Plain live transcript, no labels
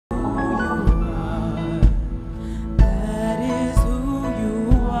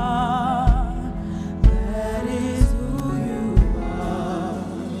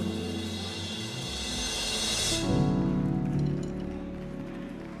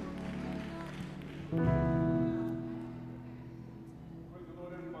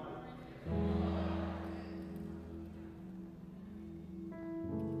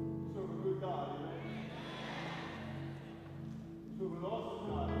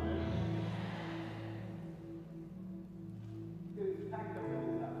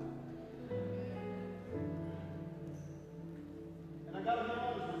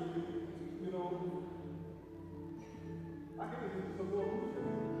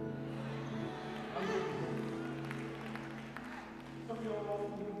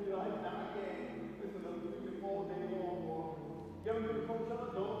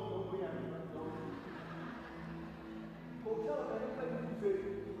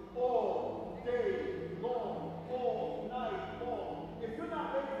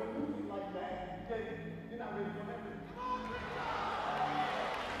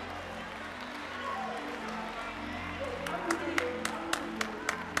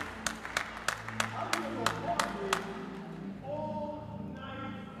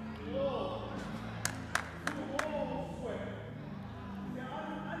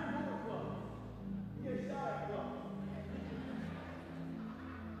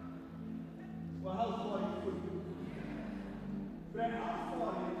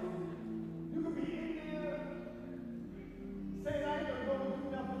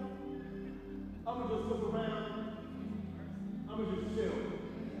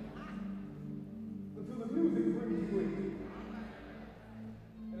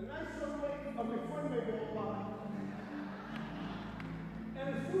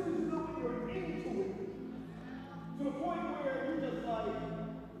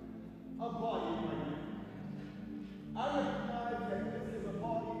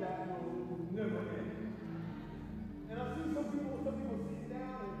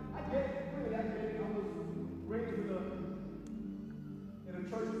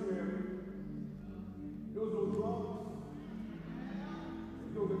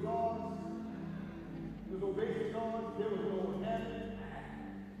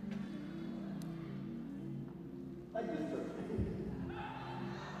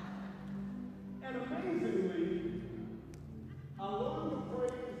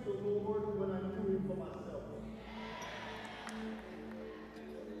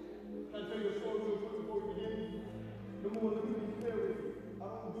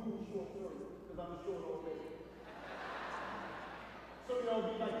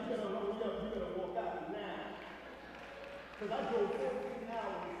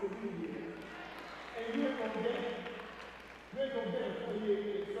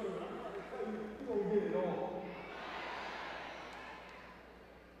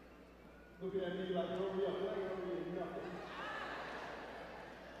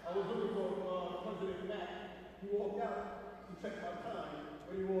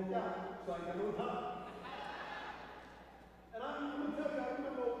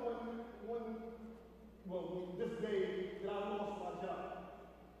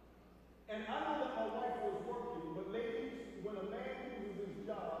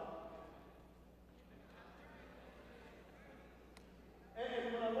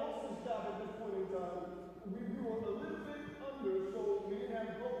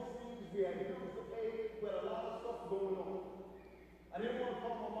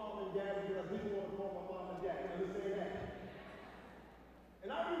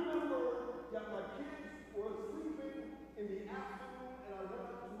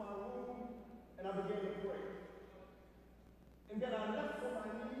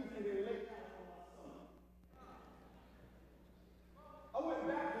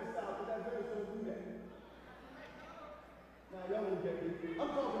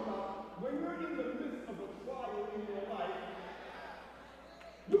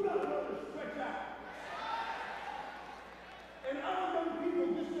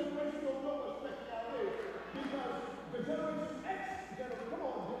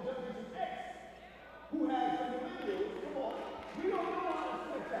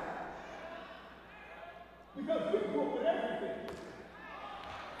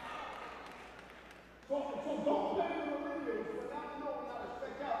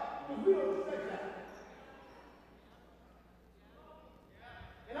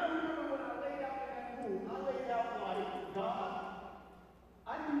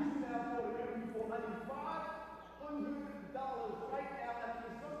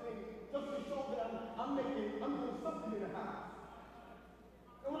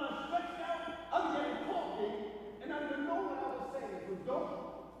And when I stretched out, I began talking, and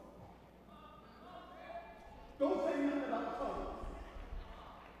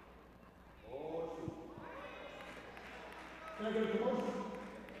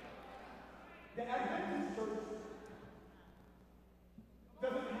The Adventist church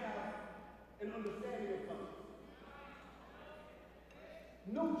doesn't have an understanding of tongues.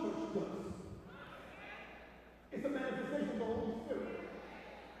 No church does. It's a manifestation of the Holy Spirit.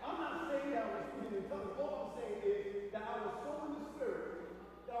 I'm not saying that I was speaking in tongues. All I'm saying is that I was so in the Spirit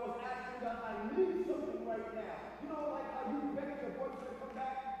that I was asking God, I need something right now. You know, like how you beg your boyfriend to come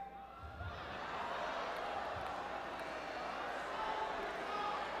back?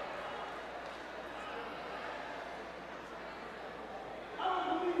 I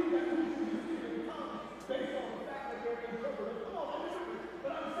don't believe that we should be speaking in tongues based on the fact that they're interpreters. Come on, listen.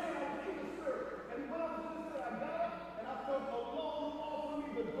 But I'm saying I was in the Spirit. And when I was in the Spirit, I got up and I felt alone all for me,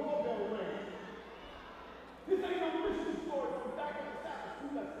 the doorbell rang. This ain't no Christian story from back in the Sabbath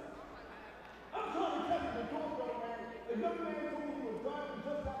school lesson. I'm trying to tell you the doorbell rang. The young man told me he was driving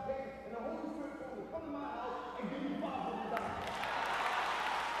just that day, and the Holy Spirit told him to come to my house and give me $500.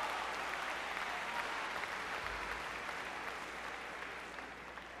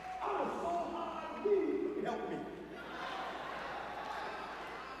 I was so high, he helped me.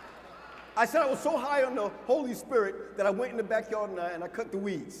 I said I was so high on the Holy Spirit that I went in the backyard and I cut the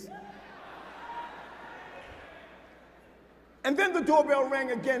weeds. And then the doorbell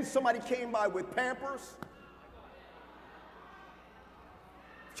rang again. Somebody came by with Pampers.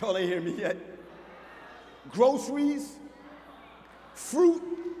 Y'all ain't hear me yet. Groceries, fruit,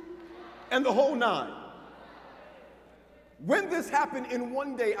 and the whole nine. When this happened in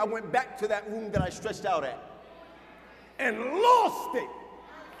one day, I went back to that room that I stretched out at and lost it.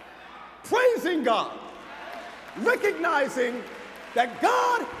 Praising God, recognizing that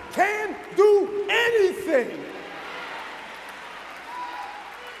God can do anything.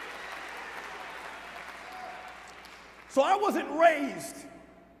 So I wasn't raised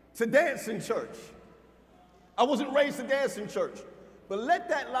to dance in church. I wasn't raised to dance in church. But let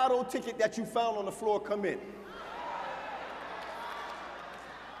that lotto ticket that you found on the floor come in.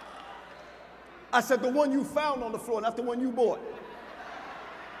 I said the one you found on the floor, not the one you bought.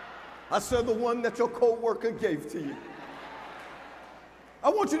 I said the one that your co-worker gave to you. I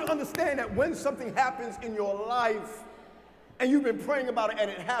want you to understand that when something happens in your life and you've been praying about it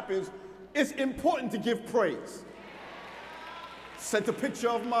and it happens, it's important to give praise. Sent a picture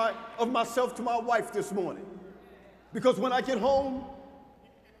of myself to my wife this morning. Because when I get home,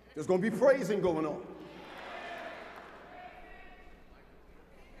 there's going to be praising going on.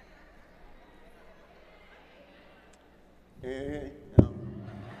 And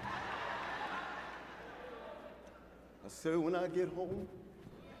I said, when I get home,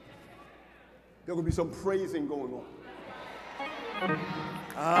 there will be some praising going on.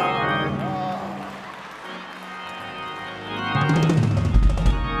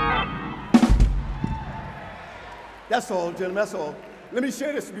 That's all, gentlemen, that's all. Let me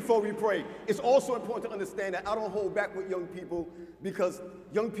share this before we pray. It's also important to understand that I don't hold back with young people because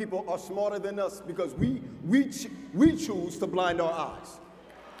young people are smarter than us because we choose to blind our eyes.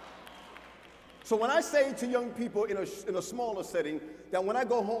 So when I say to young people in a smaller setting that when I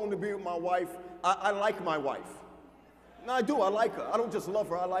go home to be with my wife, I like my wife. No, I do, I like her. I don't just love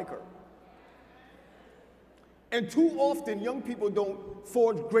her, I like her. And too often, young people don't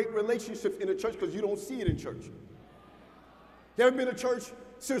forge great relationships in the church because you don't see it in church. You ever been to church?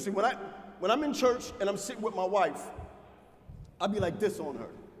 Seriously, when I'm in church and I'm sitting with my wife, I'll be like this on her.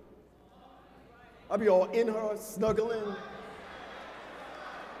 I'll be all in her, snuggling.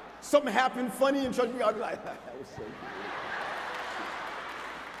 Something happened funny in church, I'll be like, that was so good.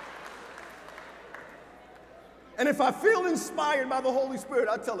 And if I feel inspired by the Holy Spirit,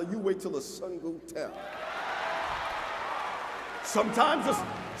 I tell her, you wait till the sun goes down. Sometimes the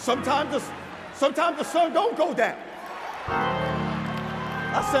sun don't go down.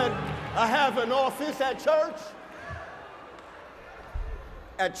 I said, I have an office at church.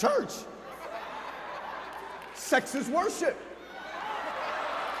 At church, sex is worship.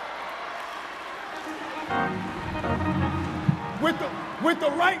 With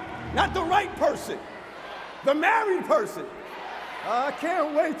the right, not the right person, the married person. I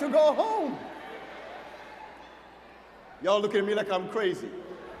can't wait to go home. Y'all look at me like I'm crazy.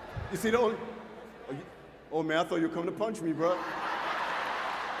 You see the only, oh man, I thought you were coming to punch me, bro.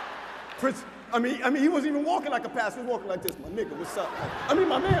 Prince, I mean, he wasn't even walking like a pastor, he was walking like this. My nigga, what's up? I mean,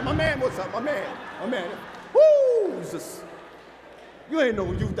 my man, what's up? My man. Woo! Jesus. You ain't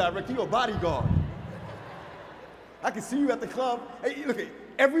no youth director, you're a bodyguard. I can see you at the club. Hey, look at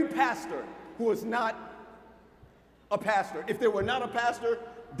every pastor who is not a pastor. If they were not a pastor,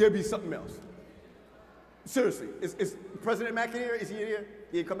 there'd be something else. Seriously, is President Mack here? Is he here?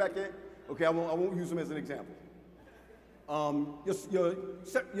 He come back here? Okay, I won't use him as an example.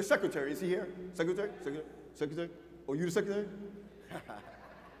 Your secretary, is he here? Secretary? Oh, you the secretary?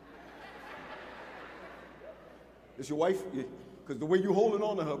 Is your wife? Because the way you holding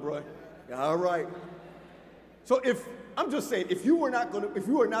on to her, bro. Yeah, all right. So I'm just saying, if you are not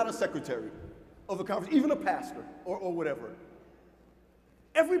a secretary of a conference, even a pastor or whatever,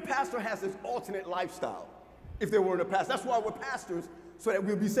 every pastor has his alternate lifestyle. If they weren't a pastor, that's why we're pastors, so that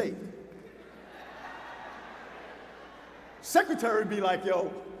we'll be saved. Secretary would be like,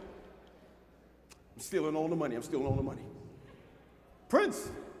 yo, I'm stealing all the money. Prince,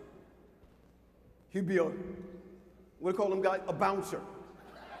 he'd be what do you call them guys? A bouncer.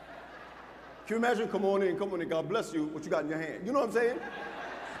 Can you imagine? Come on in, God bless you, what you got in your hand? You know what I'm saying?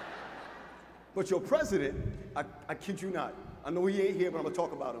 But your president, I kid you not, I know he ain't here, but I'm gonna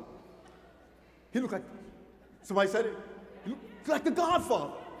talk about him. He looked like, somebody said it? He looked like the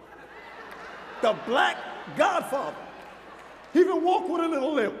Godfather. The black Godfather. He even walked with a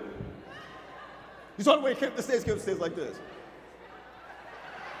little limp. You saw the way he came up the stairs like this.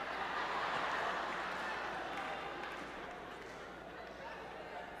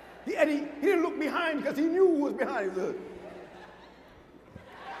 He didn't look behind because he knew who was behind him.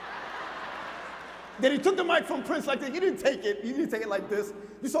 Then he took the mic from Prince like this. He didn't take it like this.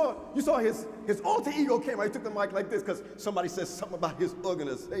 You saw his alter ego came out. He took the mic like this because somebody said something about his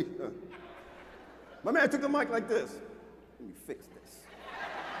organization. My man took the mic like this. Let me fix this.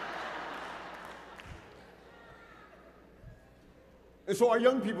 And so our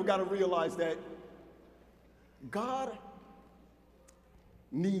young people got to realize that God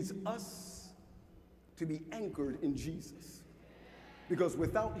needs us to be anchored in Jesus. Because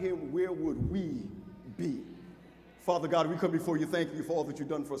without him, where would we be? Father God, we come before you, thanking you for all that you've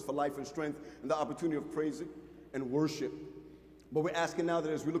done for us, for life and strength and the opportunity of praising and worship. But we're asking now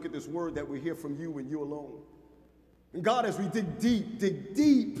that as we look at this word that we hear from you and you alone. And God, as we dig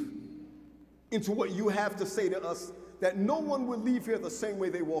deep into what you have to say to us, that no one will leave here the same way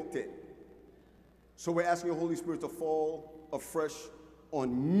they walked in. So we're asking your Holy Spirit to fall afresh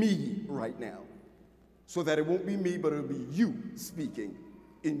on me right now, so that it won't be me, but it'll be you speaking.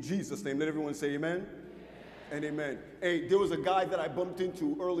 In Jesus' name, let everyone say amen and amen. Hey, there was a guy that I bumped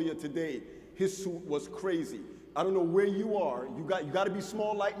into earlier today. His suit was crazy. I don't know where you are. You got to be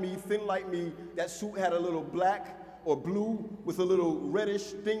small like me, thin like me. That suit had a little black or blue with a little reddish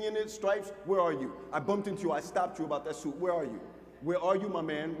thing in it, stripes. Where are you? I bumped into you. I stopped you about that suit. Where are you? Where are you, my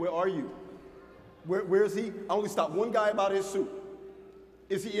man? Where are you? Where is he? I only stopped one guy about his suit.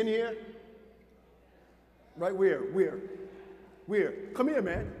 Is he in here? Right where? Where? Come here,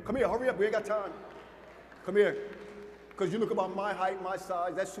 man. Come here. Hurry up. We ain't got time. Come here. Because you look about my height, my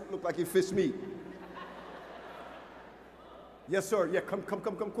size. That suit look like it fits me. Yes, sir. Yeah, come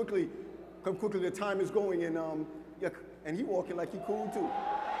quickly. Come quickly. The time is going. And yeah, and he walking like he cool too.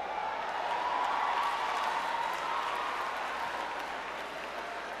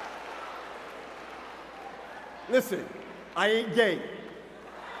 Listen, I ain't gay.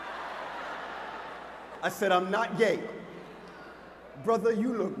 I said, I'm not gay. Brother,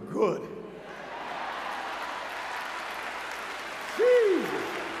 you look good. Jesus.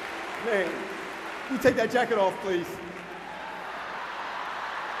 Man, you take that jacket off, please.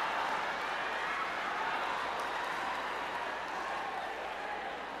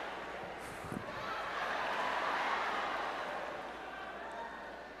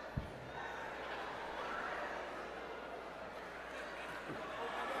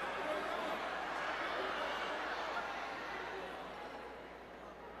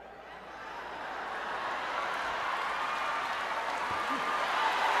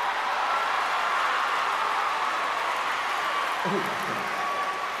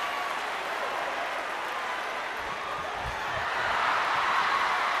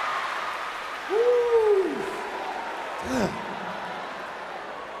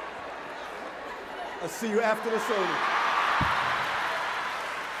 I'll see you after the service.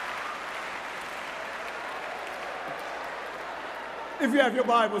 If you have your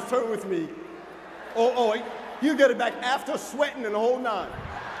Bibles, turn with me. You get it back after sweating and the whole nine.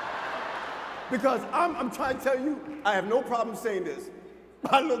 Because I'm trying to tell you, I have no problem saying this.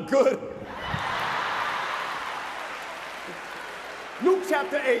 I look good. Luke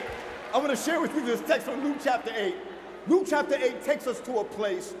chapter 8. I want to share with you this text from Luke chapter 8. Luke chapter 8 takes us to a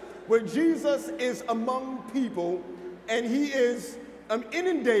place where Jesus is among people and he is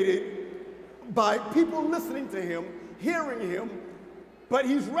inundated by people listening to him, hearing him, but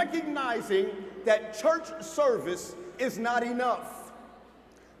he's recognizing that church service is not enough.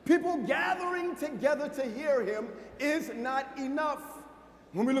 People gathering together to hear him is not enough.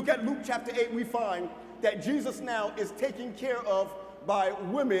 When we look at Luke chapter 8, we find that Jesus now is taking care of by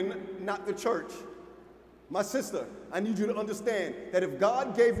women, not the church. My sister, I need you to understand that if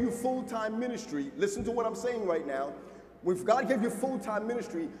God gave you full-time ministry, listen to what I'm saying right now. If God gave you full-time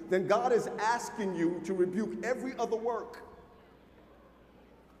ministry, then God is asking you to rebuke every other work.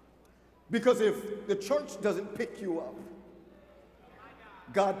 Because if the church doesn't pick you up,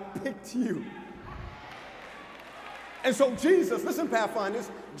 God picked you. And so Jesus, listen, Pathfinders,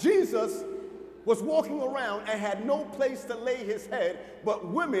 Jesus was walking around and had no place to lay his head, but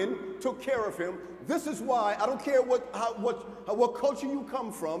women took care of him. This is why, I don't care what culture you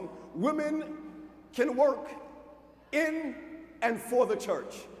come from, women can work in and for the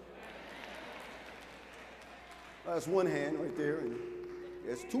church. That's one hand right there, and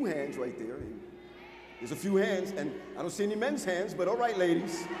there's two hands right there. And there's a few hands, and I don't see any men's hands, but all right,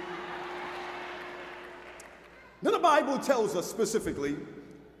 ladies. Now the Bible tells us specifically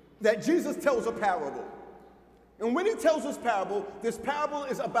that Jesus tells a parable. And when he tells this parable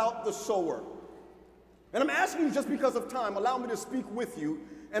is about the sower. And I'm asking you, just because of time, allow me to speak with you,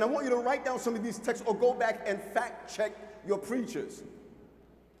 and I want you to write down some of these texts or go back and fact check your preachers.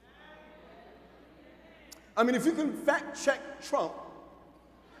 I mean, if you can fact check Trump,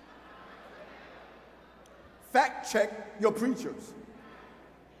 fact check your preachers.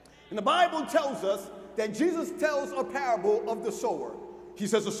 And the Bible tells us that Jesus tells a parable of the sower. He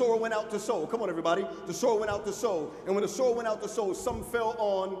says the sower went out to sow. Come on, everybody. The sower went out to sow. And when the sower went out to sow, some fell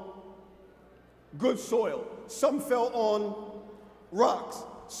on good soil. Some fell on rocks.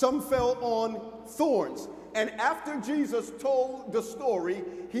 Some fell on thorns. And after Jesus told the story,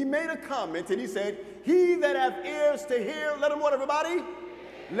 he made a comment and he said, "He that hath ears to hear, let him" what, everybody?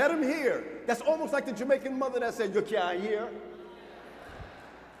 Let him hear. That's almost like the Jamaican mother that said, "You can't hear."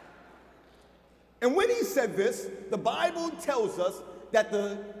 And when he said this, the Bible tells us that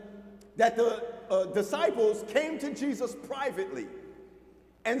the disciples came to Jesus privately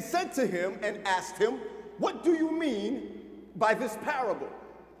and said to him and asked him, "What do you mean by this parable?"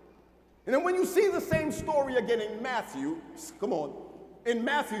 And then when you see the same story again in Matthew, come on, in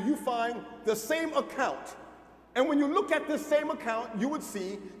Matthew you find the same account. And when you look at this same account, you would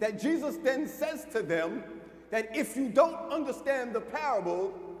see that Jesus then says to them that if you don't understand the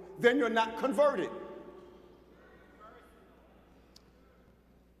parable, then you're not converted.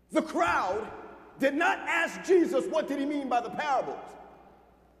 The crowd did not ask Jesus what did he mean by the parables.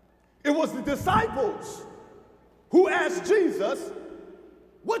 It was the disciples who asked Jesus,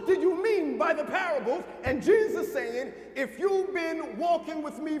 "What did you mean by the parables?" And Jesus saying, if you've been walking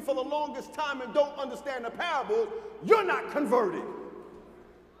with me for the longest time and don't understand the parables, you're not converted.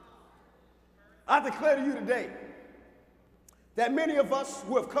 I declare to you today that many of us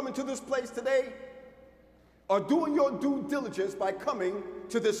who have come into this place today are doing your due diligence by coming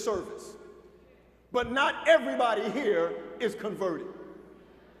to this service. But not everybody here is converted.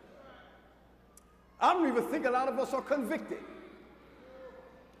 I don't even think a lot of us are convicted.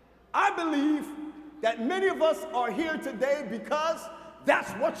 I believe that many of us are here today because that's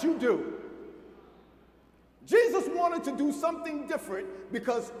what you do. Jesus wanted to do something different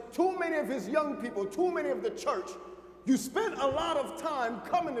because too many of his young people, too many of the church, you spend a lot of time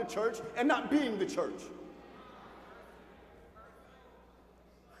coming to church and not being the church.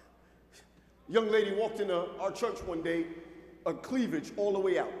 A young lady walked into our church one day, a cleavage all the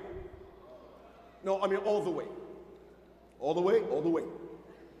way out. No, I mean all the way. All the way, all the way.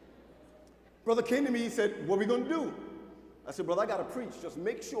 Brother came to me, he said, "What are we going to do?" I said, "Brother, I got to preach. Just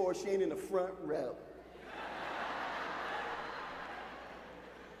make sure she ain't in the front row."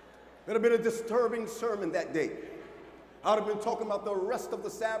 It would have been a disturbing sermon that day. I would have been talking about the rest of the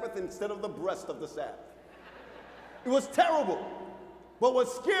Sabbath instead of the breast of the Sabbath. It was terrible. But what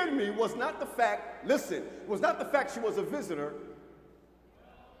scared me was not the fact, listen, was not the fact she was a visitor.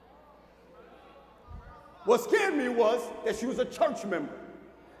 What scared me was that she was a church member.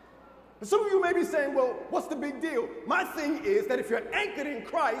 And some of you may be saying, "Well, what's the big deal?" My thing is that if you're anchored in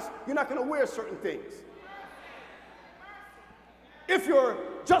Christ, you're not going to wear certain things. If you're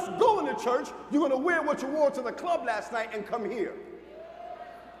just going to church, you're going to wear what you wore to the club last night and come here.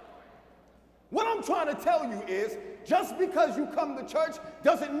 What I'm trying to tell you is, just because you come to church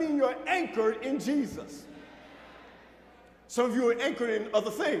doesn't mean you're anchored in Jesus. Some of you are anchored in other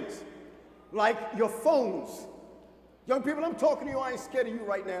things, like your phones. Young people, I'm talking to you, I ain't scared of you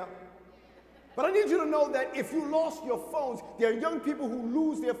right now. But I need you to know that if you lost your phones, there are young people who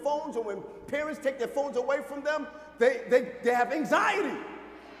lose their phones, or when parents take their phones away from them, they have anxiety.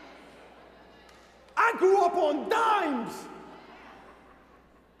 I grew up on dimes.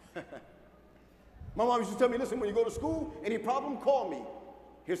 My mom used to tell me, "Listen, when you go to school, any problem, call me.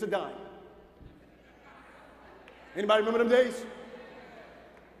 Here's a dime." Anybody remember them days?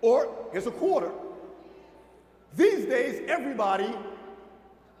 Or here's a quarter. These days, everybody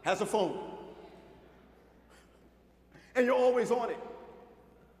has a phone. And you're always on it.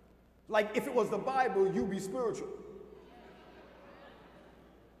 Like if it was the Bible, you'd be spiritual.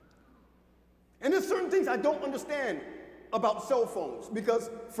 And there's certain things I don't understand about cell phones, because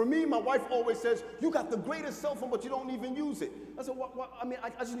for me, my wife always says, you got the greatest cell phone, but you don't even use it. I said, what? I mean, I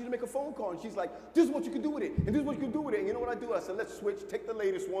just need to make a phone call. And she's like, this is what you can do with it, and this is what you can do with it. And you know what I do? I said, let's switch, take the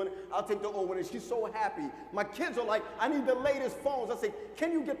latest one, I'll take the old one. And she's so happy. My kids are like, I need the latest phones. I say,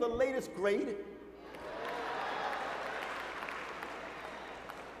 can you get the latest grade?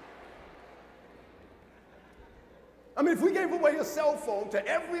 I mean, if we gave away a cell phone to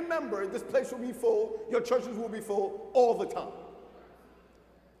every member, this place will be full, your churches will be full all the time.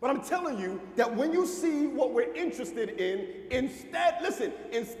 But I'm telling you that when you see what we're interested in,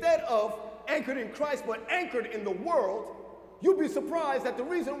 instead of anchored in Christ, but anchored in the world, you'd be surprised that the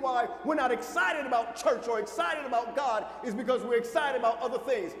reason why we're not excited about church or excited about God is because we're excited about other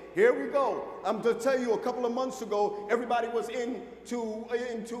things. Here we go. I'm to tell you, a couple of months ago, everybody was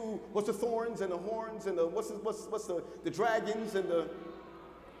into what's the thorns and the horns and the what's the dragons and the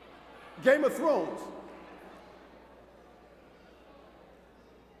Game of Thrones.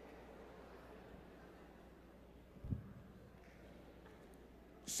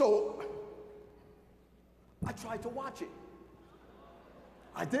 So I tried to watch it.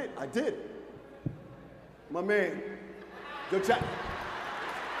 I did. My man, good chat.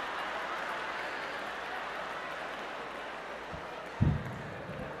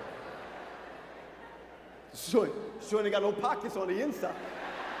 Sure ain't got no pockets on the inside.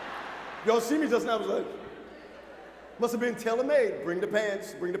 Y'all see me just now, I was like, must have been tailor-made. Bring the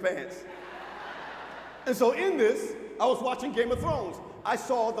pants, bring the pants. And so in this, I was watching Game of Thrones. I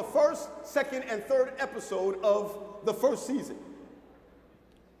saw the first, second, and third episode of the first season.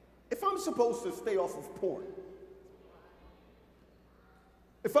 If I'm supposed to stay off of porn,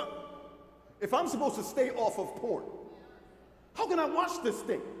 if I'm supposed to stay off of porn, how can I watch this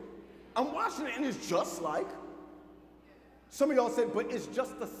thing? I'm watching it and it's just like, some of y'all said, but it's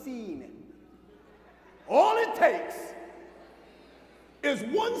just a scene. All it takes is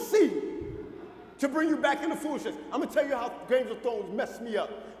one scene to bring you back into foolishness. I'm gonna tell you how Game of Thrones messed me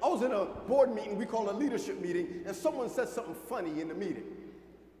up. I was in a board meeting, we call a leadership meeting, and someone said something funny in the meeting.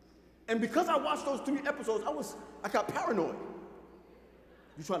 And because I watched those 3 episodes, I got paranoid.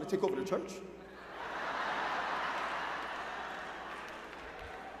 You trying to take over the church?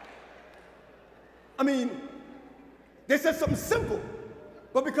 I mean, they said something simple,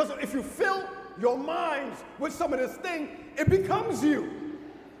 but because if you fill your minds with some of this thing, it becomes you.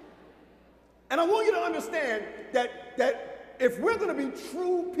 And I want you to understand that if we're going to be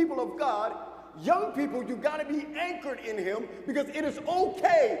true people of God, young people, you got to be anchored in him, because it is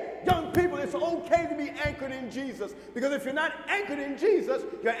okay, young people, it's okay to be anchored in Jesus, because if you're not anchored in Jesus,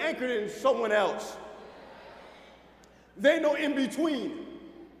 you're anchored in someone else. There ain't no in between.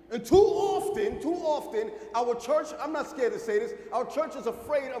 And too often, our church, I'm not scared to say this, our church is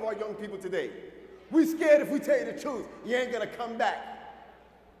afraid of our young people today. We're scared if we tell you the truth, you ain't going to come back.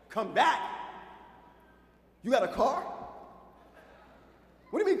 Come back? You got a car?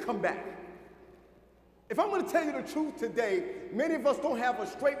 What do you mean come back? If I'm going to tell you the truth today, many of us don't have a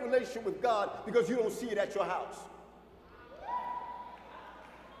straight relationship with God because you don't see it at your house.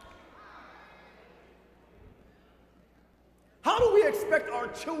 How do we expect our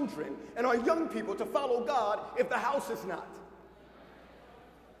children and our young people to follow God if the house is not?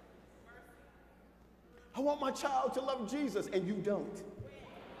 I want my child to love Jesus, and you don't.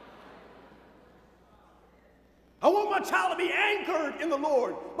 I want my child to be anchored in the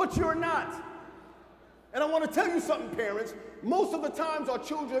Lord, but you're not. And I want to tell you something, parents. Most of the times our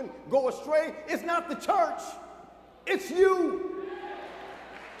children go astray. It's not the church. It's you.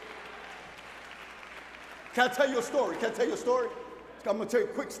 Can I tell you a story? I'm going to tell you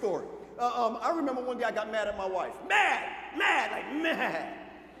a quick story. I remember one day I got mad at my wife. Mad.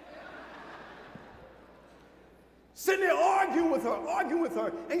 Sitting there arguing with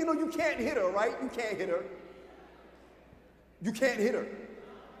her. And you know, you can't hit her, right? You can't hit her.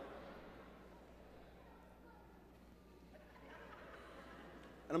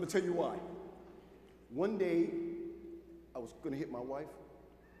 And I'm going to tell you why. One day, I was going to hit my wife.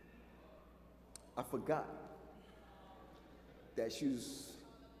 I forgot that she was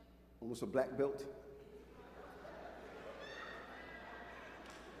almost a black belt.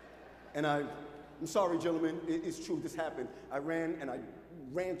 And I'm sorry, gentlemen, it's true, this happened. I ran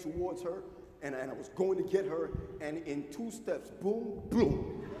towards her, and I was going to get her, and in 2 steps, boom,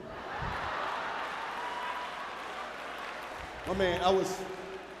 boom. My man, I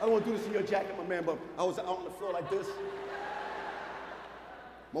don't want to do this in your jacket, my man, but I was out on the floor like this.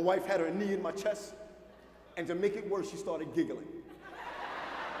 My wife had her knee in my chest, and to make it worse, she started giggling.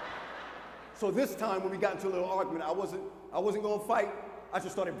 So this time, when we got into a little argument, I wasn't going to fight. I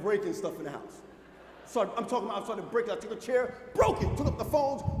just started breaking stuff in the house. So I started breaking. I took a chair, broke it. Took up the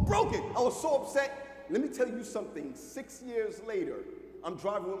phones, broke it. I was so upset. Let me tell you something. 6 years later, I'm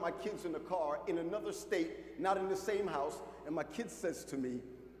driving with my kids in the car in another state, not in the same house, and my kid says to me,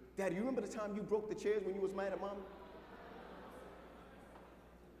 "Daddy, you remember the time you broke the chairs when you was mad at Mom?"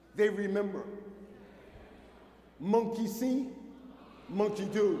 They remember. Monkey see, monkey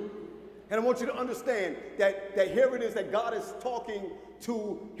do. And I want you to understand that here it is that God is talking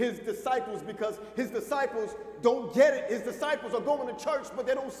to his disciples, because his disciples don't get it. His disciples are going to church, but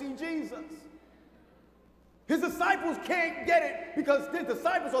they don't see Jesus. His disciples can't get it because their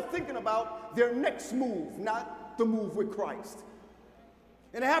disciples are thinking about their next move, not the move with Christ.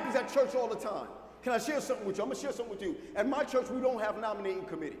 And it happens at church all the time. Can I share something with you? I'm going to share something with you. At my church, we don't have nominating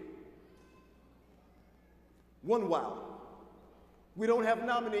committee. One wow. We don't have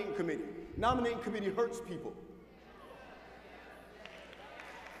nominating committee. Nominating committee hurts people.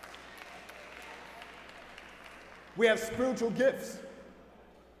 We have spiritual gifts.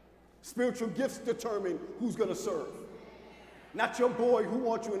 Spiritual gifts determine who's going to serve. Not your boy who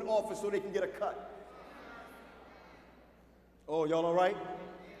wants you in office so they can get a cut. Oh, y'all all right?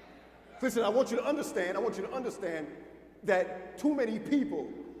 Listen, I want you to understand that too many people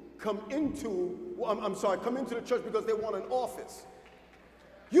come into the church because they want an office.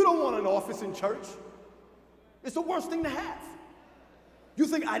 You don't want an office in church. It's the worst thing to have. You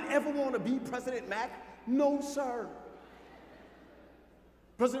think I'd ever want to be President Mac? No, sir.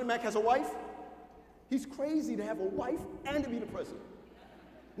 President Mac has a wife. He's crazy to have a wife and to be the president.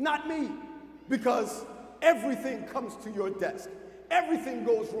 Not me, because everything comes to your desk. Everything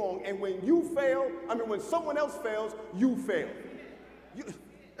goes wrong, and when when someone else fails, you fail.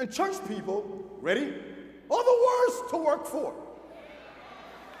 And church people, ready, are the worst to work for.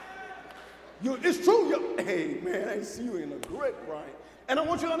 It's true. Hey, man, I see you in the grip, Brian. And I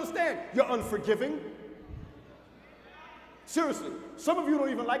want you to understand, you're unforgiving. Seriously, some of you don't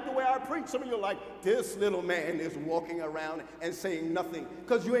even like the way I preach. Some of you are like, this little man is walking around and saying nothing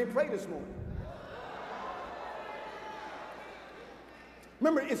because you ain't prayed this morning.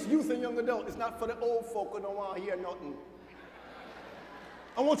 Remember, it's youth and young adult. It's not for the old folk who don't want to hear nothing.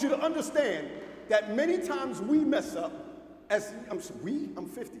 I want you to understand that many times we mess up. I'm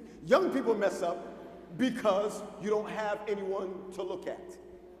 50. Young people mess up because you don't have anyone to look at.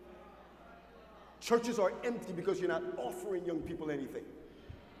 Churches are empty because you're not offering young people anything.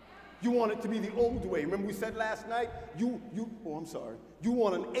 You want it to be the old way. Remember we said last night, you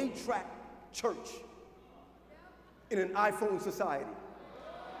want an 8-track church in an iPhone society.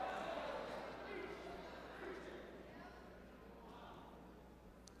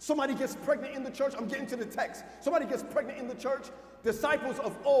 Somebody gets pregnant in the church. I'm getting to the text. Somebody gets pregnant in the church. Disciples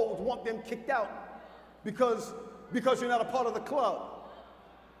of old want them kicked out because you're not a part of the club.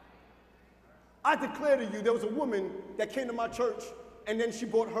 I declare to you, there was a woman that came to my church, and then she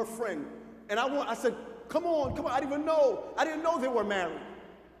brought her friend. And I said, come on. I didn't know they were married.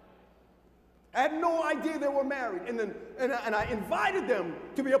 I had no idea they were married. And I invited them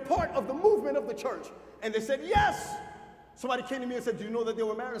to be a part of the movement of the church. And they said, yes. Somebody came to me and said, do you know that they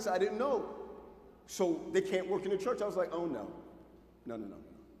were married? I said, I didn't know. So they can't work in the church? I was like, oh, no. No.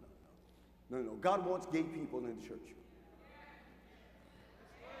 God wants gay people in the church.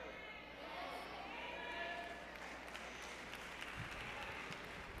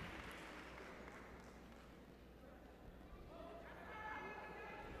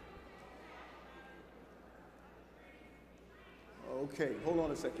 Okay, hold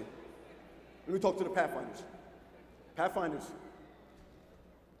on a second. Let me talk to the Pathfinders. Pathfinders,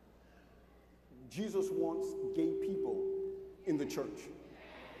 Jesus wants gay people in the church.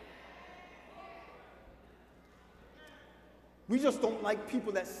 We just don't like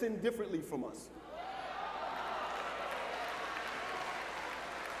people that sin differently from us.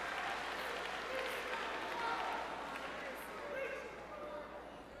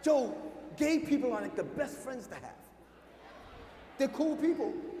 Joe, gay people are like the best friends to have. They're cool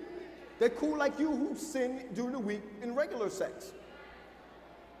people. They're cool like you who sin during the week in regular sex.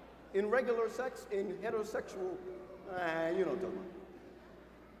 In regular sex, in heterosexual, you know what I'm talking about.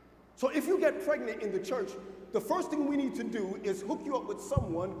 So if you get pregnant in the church, the first thing we need to do is hook you up with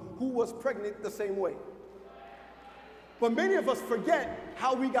someone who was pregnant the same way. But many of us forget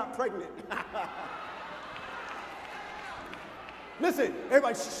how we got pregnant. Listen,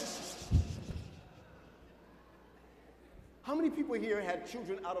 everybody, shh. How many people here had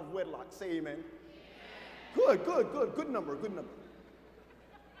children out of wedlock? Say amen. Good, good, good. Good number, good number.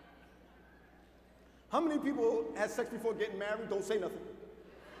 How many people had sex before getting married? Don't say nothing.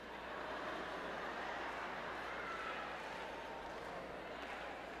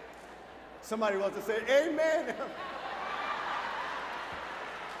 Somebody wants to say amen.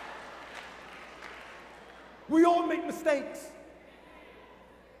 We all make mistakes.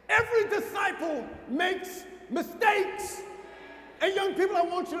 Every disciple makes mistakes. And young people, I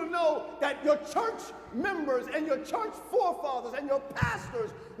want you to know that your church members and your church forefathers and your pastors,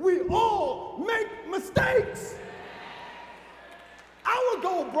 we all make mistakes. Our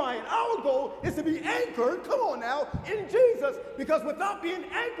goal, Brian, our goal is to be anchored, come on now, in Jesus, because without being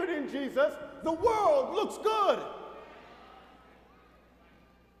anchored in Jesus, the world looks good.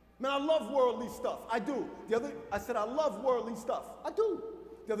 Man, I love worldly stuff. I do. I said I love worldly stuff. I do.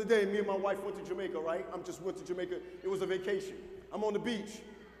 The other day, me and my wife went to Jamaica, right? Went to Jamaica. It was a vacation. I'm on the beach.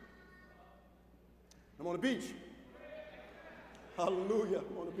 I'm on the beach. Hallelujah.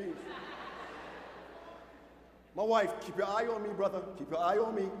 I'm on the beach. My wife, keep your eye on me, brother. Keep your eye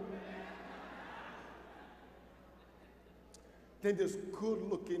on me. Then this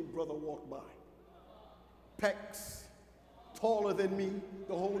good-looking brother walked by. Pecs, taller than me,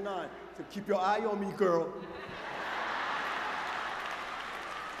 the whole nine. So keep your eye on me, girl.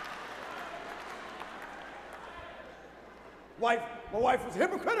 My wife was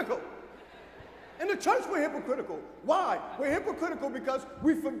hypocritical. In the church, we're hypocritical. Why? We're hypocritical because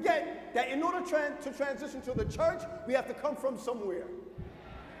we forget that in order to transition to the church, we have to come from somewhere.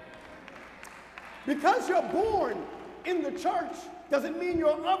 Because you're born in the church doesn't mean you're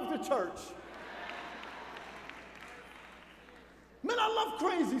of the church. Man, I love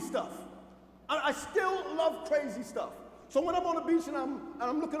crazy stuff. I still love crazy stuff. So when I'm on the beach and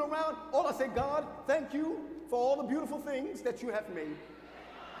I'm looking around, all I say, God, thank you for all the beautiful things that you have made.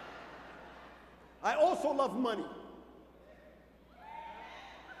 I also love money.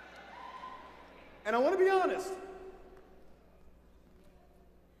 And I want to be honest.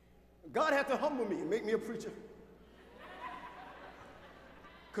 God had to humble me and make me a preacher.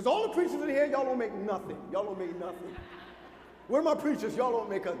 Because all the preachers in here, y'all don't make nothing. Y'all don't make nothing. Where are my preachers? Y'all don't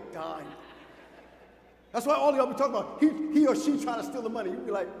make a dime. That's why all y'all be talking about, he or she trying to steal the money. You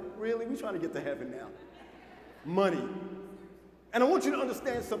be like, really? We trying to get to heaven now. Money. And I want you to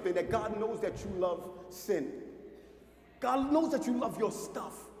understand something, that God knows that you love sin. God knows that you love your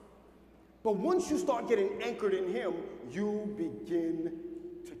stuff. But once you start getting anchored in him, you begin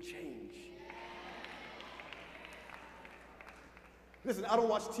to change. Listen, I don't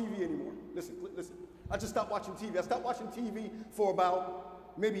watch TV anymore. Listen. I just stopped watching TV. I stopped watching TV for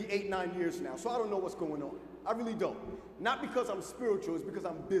about maybe 8-9 years now. So I don't know what's going on. I really don't. Not because I'm spiritual, it's because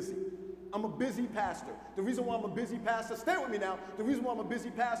I'm busy. I'm a busy pastor. The reason why I'm a busy pastor, stay with me now, the reason why I'm a busy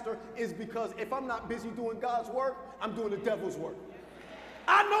pastor is because if I'm not busy doing God's work, I'm doing the devil's work.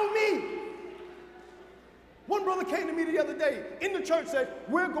 I know me. One brother came to me the other day in the church, said,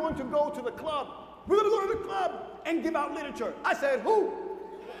 we're going to go to the club. We're going to go to the club and give out literature. I said, who?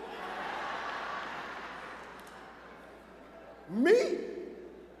 Me?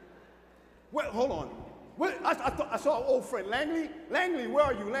 Wait, hold on. I saw an old friend, Langley. Langley, where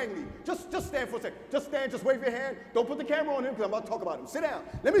are you, Langley? Just stand for a second. Just stand, just wave your hand. Don't put the camera on him because I'm about to talk about him. Sit down.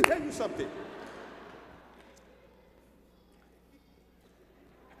 Let me tell you something.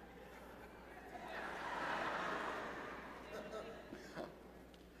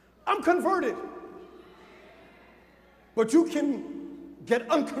 I'm converted. But you can get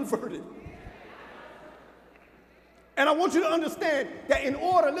unconverted. And I want you to understand that in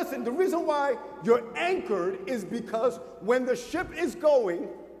order, listen, the reason why you're anchored is because when the ship is going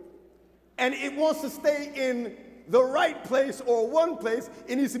and it wants to stay in the right place or one place,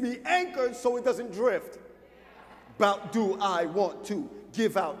 it needs to be anchored so it doesn't drift. About do I want to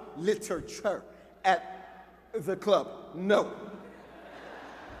give out literature at the club? No.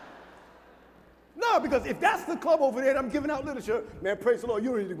 No, because if that's the club over there and I'm giving out literature, man, praise the Lord, you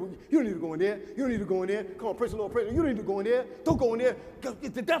don't need to go in there. You don't need to go in there. Come on, praise the Lord, praise the Lord. You don't need to go in there. Don't go in there.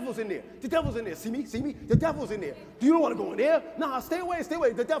 The devil's in there. The devil's in there. See me? The devil's in there. Do you don't want to go in there? Nah, stay away.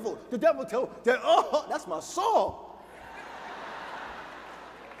 The devil oh, that's my song.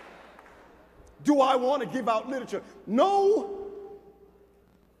 Do I want to give out literature? Know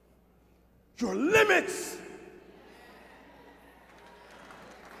your limits.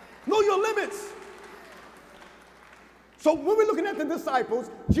 Know your limits. So when we're looking at the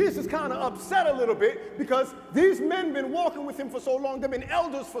disciples, Jesus is kind of upset a little bit because these men been walking with him for so long. They've been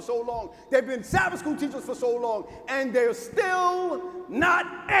elders for so long. They've been Sabbath school teachers for so long. And they're still not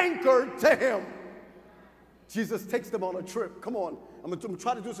anchored to him. Jesus takes them on a trip. Come on. I'm going to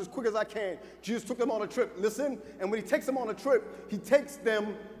try to do this as quick as I can. Jesus took them on a trip. Listen. And when he takes them on a trip, he takes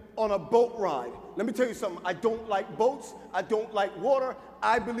them on a boat ride. Let me tell you something. I don't like boats. I don't like water.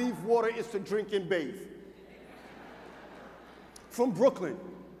 I believe water is to drink and bathe. From Brooklyn.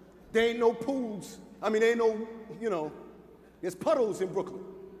 There ain't no pools. I mean, there ain't no, there's puddles in Brooklyn.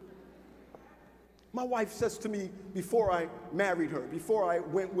 My wife says to me before I married her, before I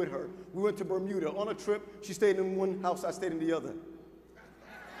went with her, we went to Bermuda on a trip. She stayed in one house, I stayed in the other.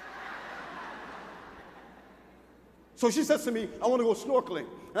 So she says to me, I want to go snorkeling.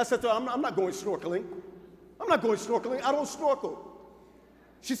 And I said to her, I'm not going snorkeling. I'm not going snorkeling. I don't snorkel.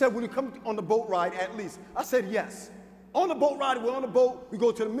 She said, will you come on the boat ride at least? I said, yes. On the boat ride, we're on the boat. We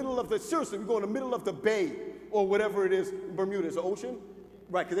go to the middle of seriously, we go in the middle of the bay or whatever it is in Bermuda. It's the ocean?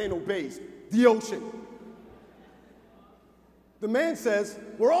 Right, because there ain't no bays. The ocean. The man says,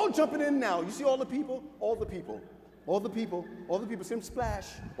 we're all jumping in now. You see all the people? All the people. All the people. All the people. See them splash.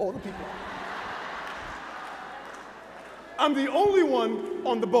 All the people. I'm the only one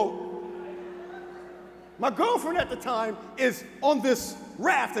on the boat. My girlfriend at the time is on this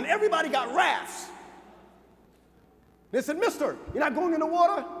raft, and everybody got rafts. They said, mister, you're not going in the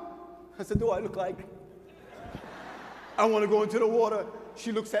water? I said, do I look like? I want to go into the water.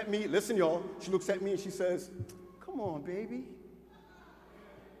 She looks at me, listen y'all, she looks at me and she says, come on, baby.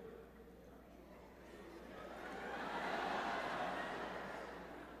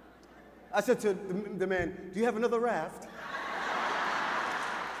 I said to the man, do you have another raft?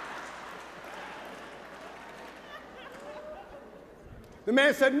 The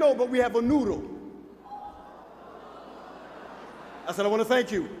man said, no, but we have a noodle. I said, I want to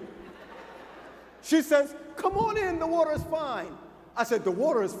thank you. She says, come on in, the water is fine. I said, the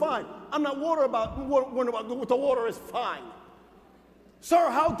water is fine. I'm not worried about the water is fine. Sir,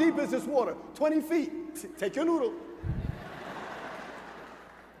 how deep is this water? 20 feet. Take your noodle.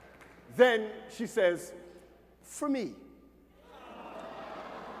 Then she says, for me.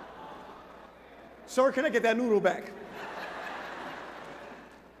 Sir, can I get that noodle back?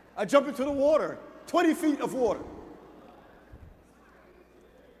 I jump into the water, 20 feet of water.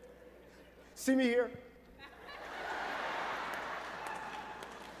 See me here?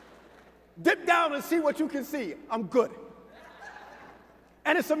 Dip down and see what you can see. I'm good.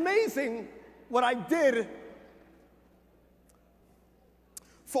 And it's amazing what I did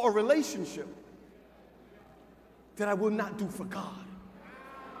for a relationship that I will not do for God.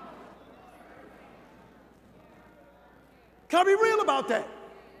 Can I be real about that?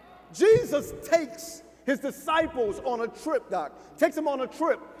 Jesus takes his disciples on a trip, Doc. Takes them on a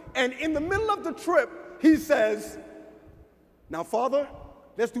trip. And in the middle of the trip, he says, now, Father,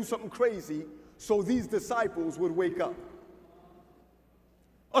 let's do something crazy so these disciples would wake up.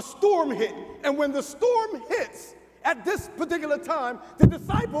 A storm hit. And when the storm hits, at this particular time, the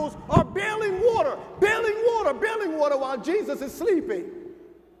disciples are bailing water while Jesus is sleeping.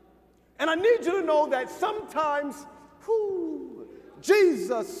 And I need you to know that sometimes,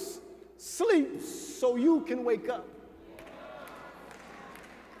 Jesus sleeps so you can wake up.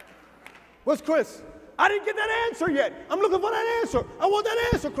 Where's Chris? I didn't get that answer yet. I'm looking for that answer. I want that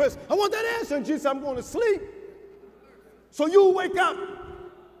answer, Chris. I want that answer. And Jesus said, I'm going to sleep so you wake up.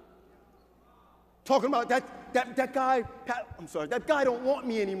 Talking about that guy, I'm sorry, that guy don't want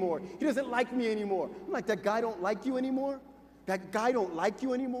me anymore. He doesn't like me anymore. I'm like, that guy don't like you anymore? That guy don't like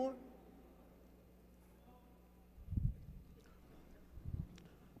you anymore?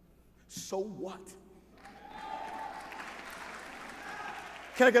 So what?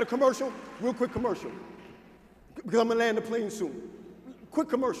 Can I get a commercial? Real quick commercial. Because I'm going to land the plane soon. Quick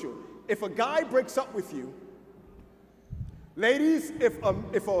commercial. If a guy breaks up with you, ladies, if a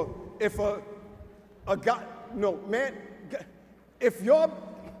guy, no, man, if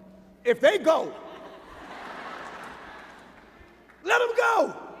they go, let them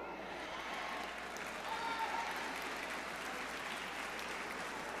go.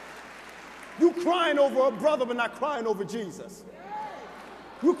 You crying over a brother but not crying over Jesus.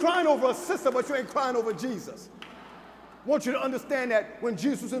 You crying over a sister but you ain't crying over Jesus. I want you to understand that when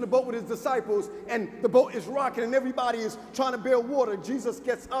Jesus was in the boat with his disciples and the boat is rocking and everybody is trying to bear water, Jesus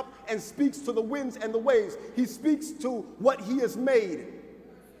gets up and speaks to the winds and the waves. He speaks to what he has made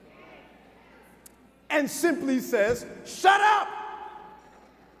and simply says, shut up.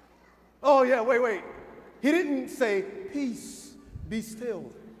 Oh yeah, wait. He didn't say, peace, be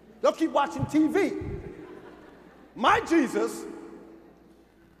still. They'll keep watching TV. My Jesus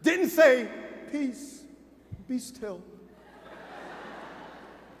didn't say, peace, be still.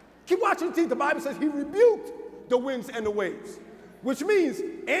 Keep watching TV. The Bible says he rebuked the winds and the waves, which means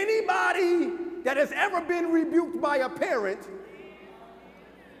anybody that has ever been rebuked by a parent.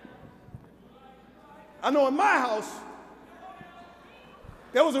 I know in my house,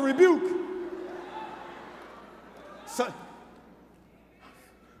 there was a rebuke. Son,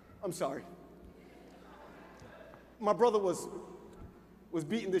 I'm sorry. My brother was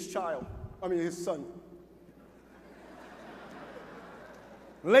beating this child, his son.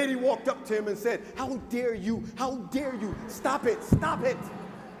 A lady walked up to him and said, how dare you, stop it,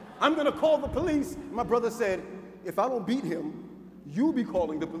 I'm gonna call the police. My brother said, if I don't beat him, you'll be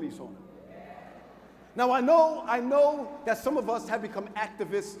calling the police on him. Now I know that some of us have become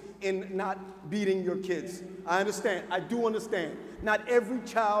activists in not beating your kids. I understand, I do understand. Not every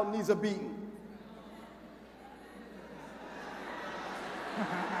child needs a beating.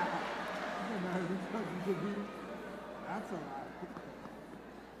 That's a lie.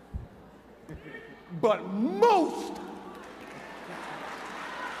 But most,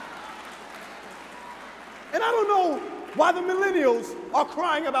 and I don't know why the millennials are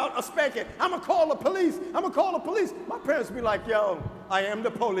crying about a spanking. I'm gonna call the police. My parents be like, yo, I am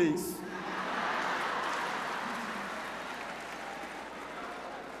the police.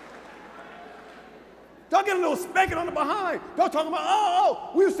 Don't get a little spanking on the behind. Don't talk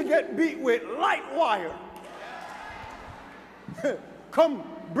about, we used to get beat with light wire. Come,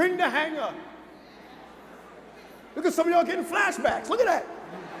 bring the hanger. Look at some of y'all getting flashbacks. Look at that.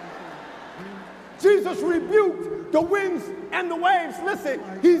 Jesus rebuked the winds and the waves. Listen,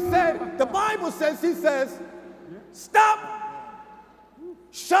 he said, the Bible says, he says, stop,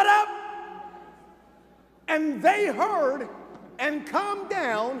 shut up. And they heard and calmed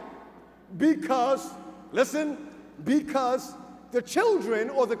down because, listen, because the children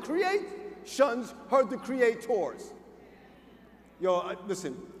or the creations heard the creators. Yo,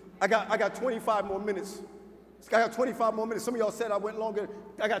 listen, I got 25 more minutes. I got 25 more minutes. Some of y'all said I went longer.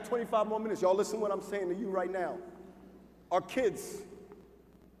 I got 25 more minutes. Y'all listen to what I'm saying to you right now. Our kids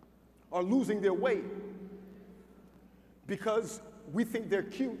are losing their way because we think they're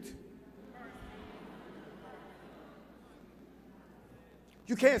cute.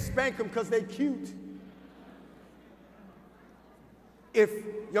 You can't spank them because they're cute. If,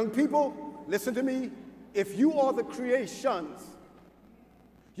 young people, listen to me, if you are the creations,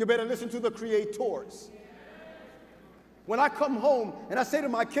 you better listen to the creators. When I come home and I say to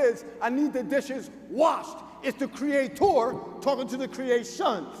my kids, I need the dishes washed, it's the creator talking to the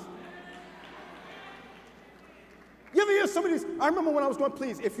creations. You ever hear some of these? I remember when I was going,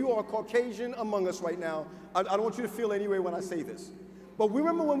 please, if you are Caucasian among us right now, I don't want you to feel any way when I say this. But we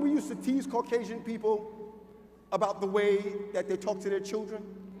remember when we used to tease Caucasian people about the way that they talk to their children?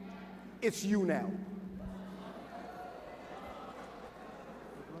 It's you now.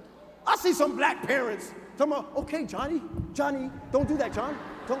 I see some black parents talking about, okay, Johnny, don't do that, John.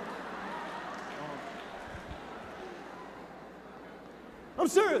 Don't. I'm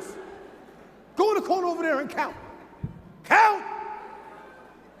serious. Go in the corner over there and count. Count.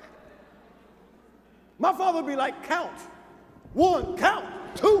 My father would be like, count. 1, count.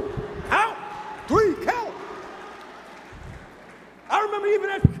 2, count. 3, count. I remember even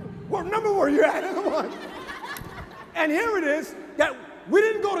at, what number were you at? Come on. And here it is that we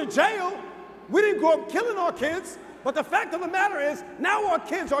didn't go to jail. We didn't grow up killing our kids. But the fact of the matter is, now our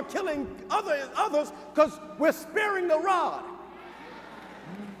kids are killing others because we're sparing the rod.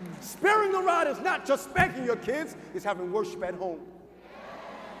 Sparing the rod is not just spanking your kids, it's having worship at home.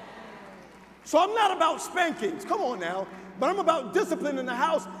 So I'm not about spankings, come on now, but I'm about discipline in the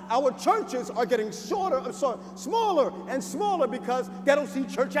house. Our churches are getting smaller and smaller because they don't see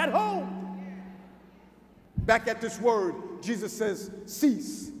church at home. Back at this word, Jesus says,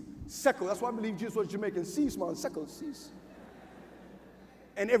 cease, seco. That's why I believe Jesus was Jamaican. Cease, man, seco, cease.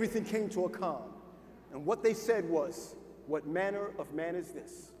 And everything came to a calm. And what they said was, what manner of man is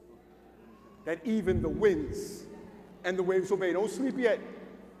this? That even the winds and the waves obey. Don't sleep yet.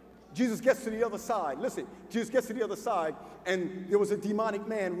 Jesus gets to the other side. Listen, Jesus gets to the other side, and there was a demonic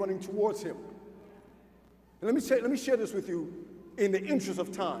man running towards him. And let me share this with you in the interest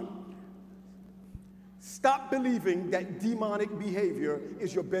of time. Stop believing that demonic behavior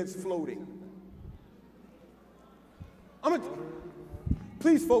is your bed's floating.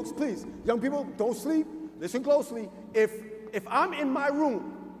 Please, folks, please. Young people, don't sleep. Listen closely. If I'm in my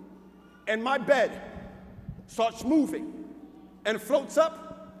room and my bed starts moving and floats up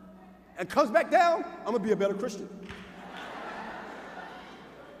and comes back down, I'm going to be a better Christian.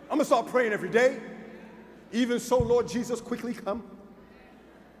 I'm going to start praying every day. Even so, Lord Jesus, quickly come.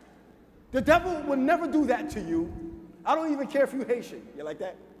 The devil will never do that to you. I don't even care if you're Haitian. You like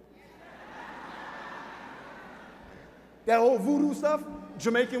that? That old voodoo stuff?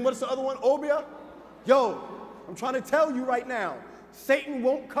 Jamaican, what's the other one? Obia? Yo, I'm trying to tell you right now, Satan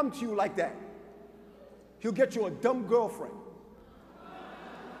won't come to you like that. He'll get you a dumb girlfriend.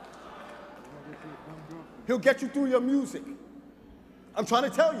 He'll get you through your music. I'm trying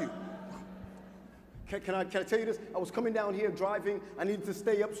to tell you. Can I tell you this? I was coming down here driving. I needed to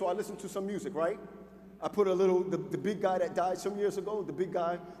stay up, so I listened to some music, right? I put a little, the big guy that died some years ago, I was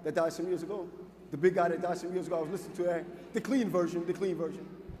listening to that, the clean version.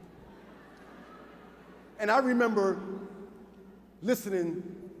 And I remember listening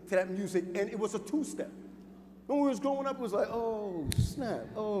to that music, and it was a two-step. When we was growing up, it was like, oh, snap,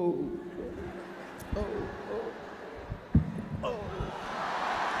 oh.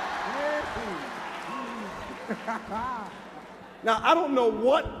 Now, I don't know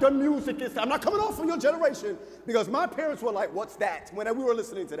what the music is. I'm not coming off from your generation because my parents were like, what's that? When we were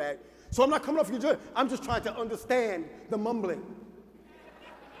listening to that. So I'm not coming off your generation. I'm just trying to understand the mumbling.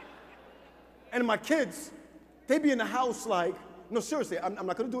 And my kids, they be in the house like, no, seriously, I'm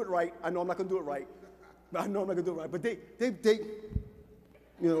not going to do it right. I know I'm not going to do it right. But they,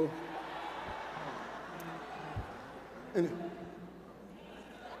 you know. And,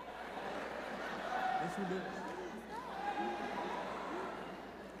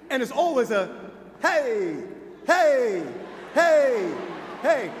 and it's always a, hey.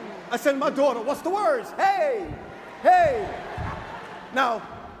 I said to my daughter, what's the words? Hey. Now,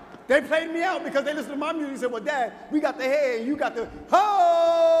 they played me out because they listened to my music and said, well, Dad, we got the hey and you got the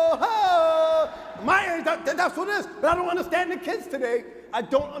ho. My age, that's what it is. But I don't understand the kids today. I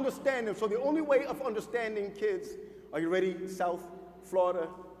don't understand them. So the only way of understanding kids, are you ready, South Florida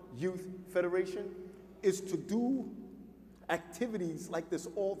Youth Federation, is to do activities like this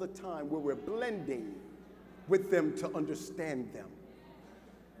all the time where we're blending with them to understand them.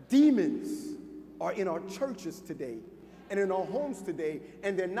 Demons are in our churches today and in our homes today,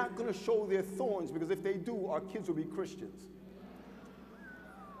 and they're not going to show their thorns because if they do, our kids will be Christians.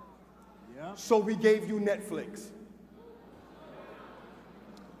 Yeah. So we gave you Netflix.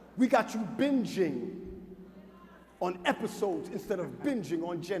 We got you binging on episodes instead of binging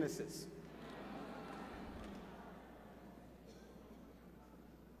on Genesis.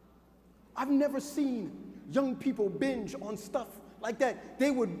 I've never seen young people binge on stuff like that.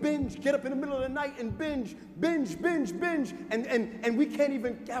 They would binge, get up in the middle of the night and binge, and we can't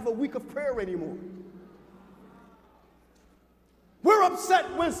even have a week of prayer anymore. We're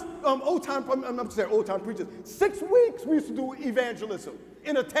upset with old time preachers. 6 weeks we used to do evangelism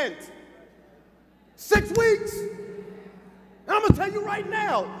in a tent. 6 weeks. And I'm going to tell you right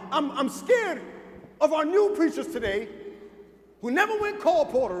now, I'm scared of our new preachers today who never went call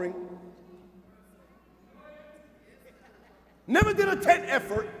portering, never did a tent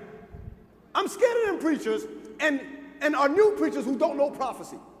effort. I'm scared of them preachers and our new preachers who don't know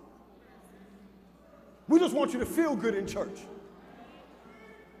prophecy. We just want you to feel good in church.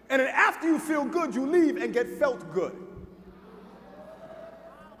 And then after you feel good, you leave and get felt good.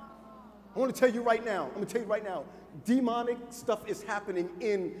 I want to tell you right now, demonic stuff is happening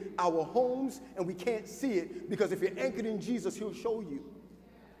in our homes and we can't see it because if you're anchored in Jesus, he'll show you.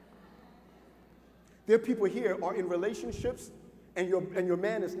 There are people here are in relationships and your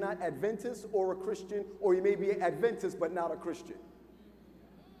man is not Adventist or a Christian, or he may be Adventist but not a Christian.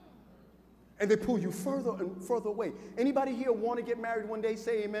 And they pull you further and further away. Anybody here want to get married one day?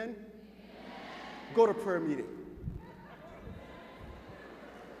 Say amen. Amen. Go to prayer meeting.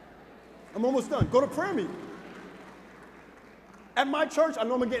 I'm almost done. Go to prayer meeting. At my church, I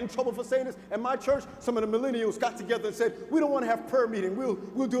know I'm going to get in trouble for saying this. At my church, some of the millennials got together and said, we don't want to have prayer meeting.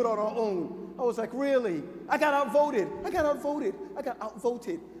 We'll do it on our own. I was like, really? I got outvoted.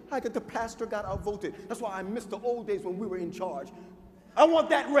 The pastor got outvoted. That's why I miss the old days when we were in charge. I want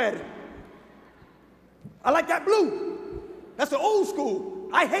that red. I like that blue. That's the old school.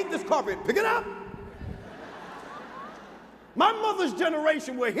 I hate this carpet. Pick it up. My mother's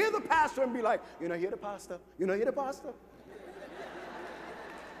generation will hear the pastor and be like, you know, hear the pastor. You know, hear the pastor.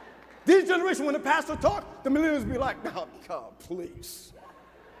 This generation, when the pastor talk, the millennials be like, oh, God, please.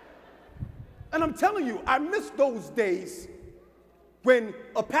 And I'm telling you, I miss those days when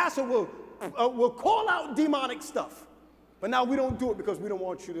a pastor will call out demonic stuff. But now we don't do it because we don't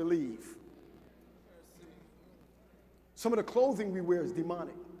want you to leave. Some of the clothing we wear is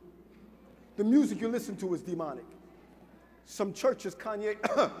demonic. The music you listen to is demonic. Some churches,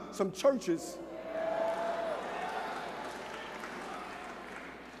 some churches,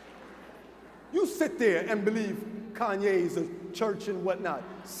 you sit there and believe Kanye is a church and whatnot.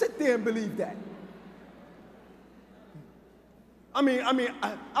 Sit there and believe that. I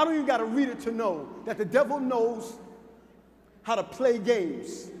don't even got to read it to know that the devil knows how to play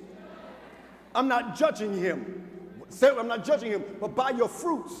games. I'm not judging him. I'm not judging him, but by your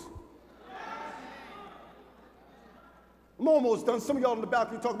fruits. I'm almost done. Some of y'all in the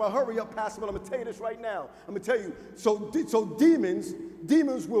balcony talking about, hurry up, Pastor, but I'm going to tell you this right now. I'm going to tell you. So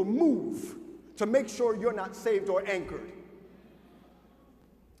demons will move to make sure you're not saved or anchored.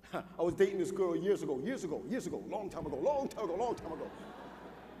 I was dating this girl years ago, long time ago.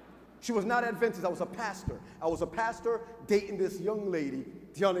 She was not Adventist. I was a pastor dating this young lady.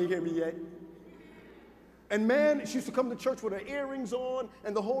 Y'all didn't hear me yet? And man, she used to come to church with her earrings on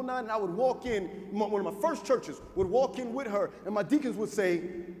and the whole nine, and I would walk in, one of my first churches, would walk in with her, and my deacons would say,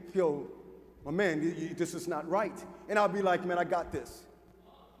 yo, my man, this is not right. And I'd be like, man, I got this.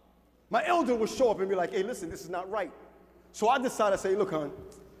 My elder would show up and be like, hey, listen, this is not right. So I decided to say, look, hon,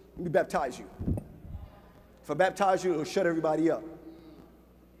 let me baptize you. If I baptize you, it'll shut everybody up.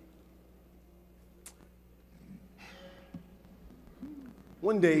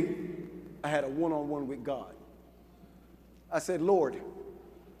 One day, I had a one-on-one with God. I said, Lord,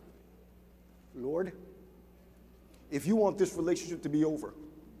 if you want this relationship to be over,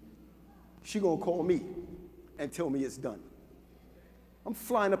 she gonna call me and tell me it's done. I'm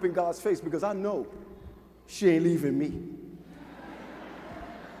flying up in God's face because I know she ain't leaving me.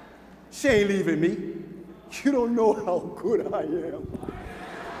 She ain't leaving me. You don't know how good I am.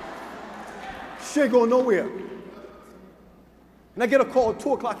 She ain't going nowhere. And I get a call at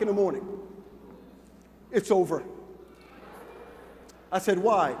 2 o'clock in the morning. It's over. I said,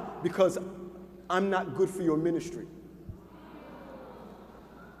 why? Because I'm not good for your ministry.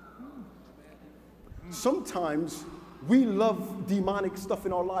 Sometimes we love demonic stuff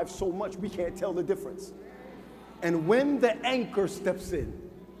in our lives so much we can't tell the difference. And when the anchor steps in,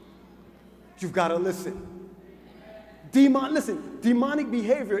 you've got to listen. Demonic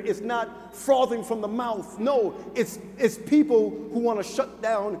behavior is not frothing from the mouth. No, it's people who want to shut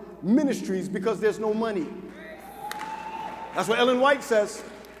down ministries because there's no money. That's what Ellen White says.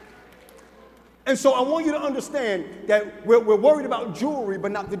 And so I want you to understand that we're worried about jewelry,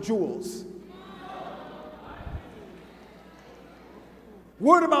 but not the jewels.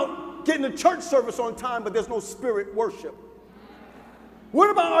 Worried about getting the church service on time, but there's no spirit worship.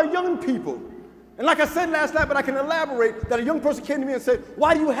 Worried about our young people. And like I said last night, but I can elaborate, that a young person came to me and said,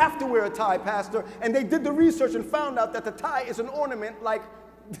 why do you have to wear a tie, Pastor? And they did the research and found out that the tie is an ornament like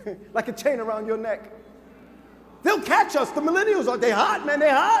a chain around your neck. They'll catch us. The millennials, they hot, man, they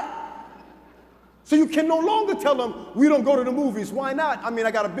hot. So you can no longer tell them, we don't go to the movies. Why not? I mean,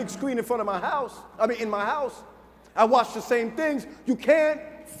 I got a big screen in front of my house. In my house. I watch the same things. You can't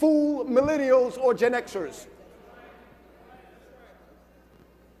fool millennials or Gen Xers.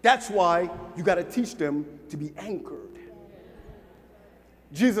 That's why you got to teach them to be anchored.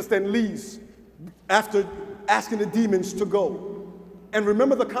 Jesus then leaves after asking the demons to go. And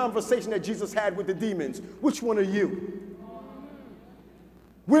remember the conversation that Jesus had with the demons. Which one are you?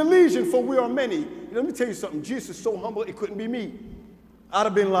 We're legion, for we are many. And let me tell you something. Jesus is so humble, it couldn't be me. I'd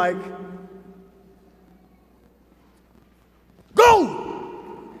have been like,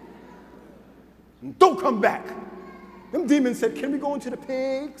 go! And don't come back. Them demons said, can we go into the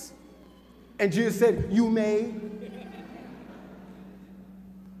pigs? And Jesus said, you may.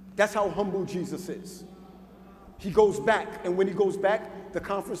 That's how humble Jesus is. He goes back, and when he goes back, the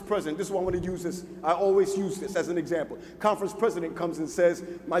conference president, this is why I want to use this, I always use this as an example. Conference president comes and says,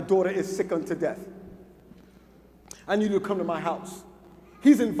 my daughter is sick unto death. I need you to come to my house.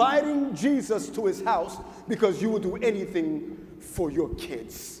 He's inviting Jesus to his house because you will do anything for your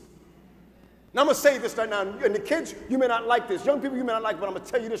kids. Now I'm going to say this right now, and the kids, you may not like this. Young people, you may not like it, but I'm going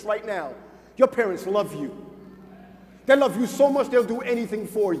to tell you this right now. Your parents love you. They love you so much they'll do anything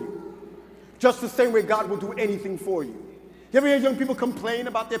for you. Just the same way God will do anything for you. You ever hear young people complain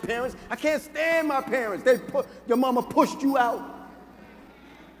about their parents? I can't stand my parents. Your mama pushed you out.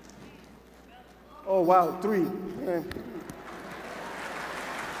 Oh, wow, 3. Man.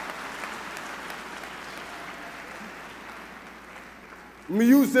 Let me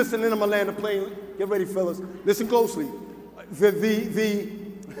use this and then I'm going to land the plane. Get ready, fellas. Listen closely.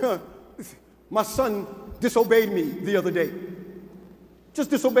 My son disobeyed me the other day.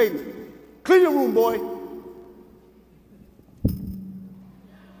 Just disobeyed me. Clean your room, boy.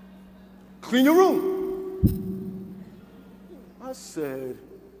 Clean your room. I said,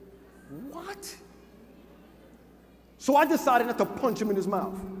 what? So I decided not to punch him in his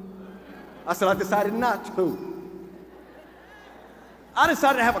mouth. I said, I decided not to. I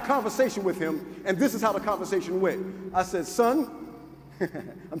decided to have a conversation with him, and this is how the conversation went. I said, son,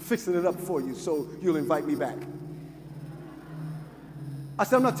 I'm fixing it up for you, so you'll invite me back. I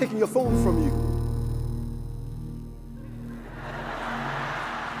said, I'm not taking your phone from you.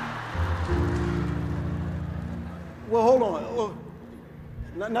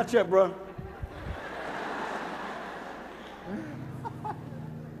 Not yet, bro.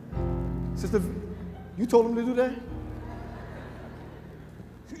 Sister, you told him to do that?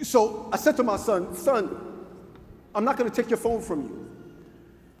 So I said to my son, I'm not going to take your phone from you.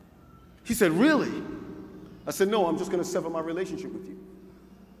 He said, really? I said, no, I'm just going to sever my relationship with you.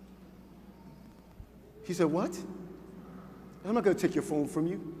 He said, what? I'm not going to take your phone from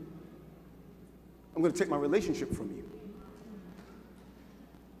you. I'm going to take my relationship from you.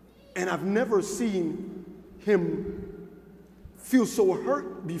 And I've never seen him feel so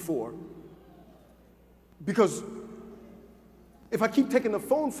hurt before, because if I keep taking the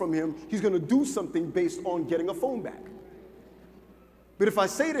phone from him, he's going to do something based on getting a phone back. But if I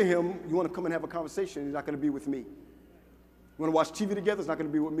say to him, you want to come and have a conversation, he's not going to be with me. You want to watch TV together, it's not going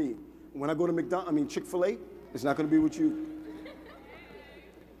to be with me. When I go to Chick-fil-A, it's not going to be with you.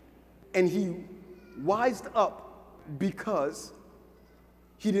 And he wised up because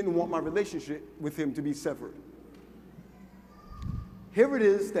he didn't want my relationship with him to be severed. Here it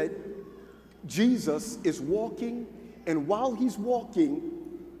is that Jesus is walking, and while he's walking,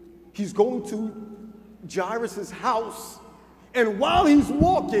 he's going to Jairus' house, and while he's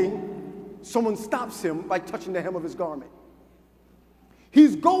walking, someone stops him by touching the hem of his garment.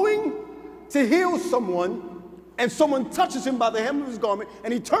 He's going to heal someone, and someone touches him by the hem of his garment,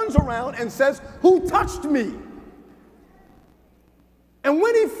 and he turns around and says, "Who touched me?" And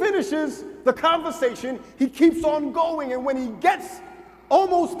when he finishes the conversation, he keeps on going, and when he gets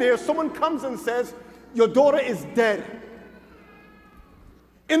almost there, someone comes and says, "Your daughter is dead."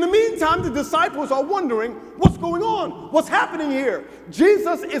 In the meantime, the disciples are wondering, what's going on? What's happening here?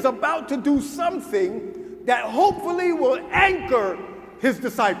 Jesus is about to do something that hopefully will anchor his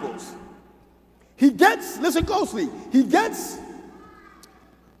disciples. Listen closely, he gets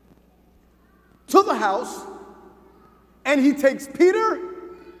to the house, and he takes Peter,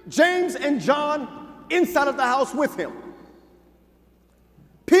 James, and John inside of the house with him.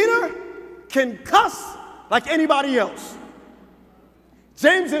 Peter can cuss like anybody else.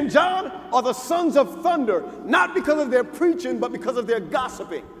 James and John are the sons of thunder, not because of their preaching, but because of their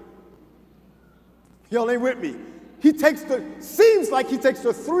gossiping. Y'all ain't with me. Seems like he takes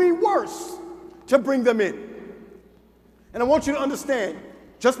the three worst to bring them in. And I want you to understand,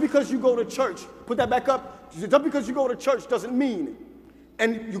 just because you go to church, put that back up, just because you go to church doesn't mean,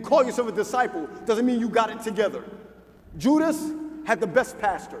 and you call yourself a disciple, doesn't mean you got it together. Judas had the best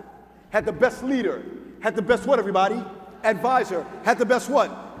pastor, had the best leader, had the best what, everybody? Advisor, had the best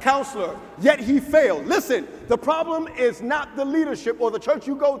what? Counselor, yet he failed. Listen, the problem is not the leadership or the church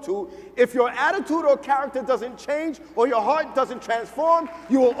you go to. If your attitude or character doesn't change or your heart doesn't transform,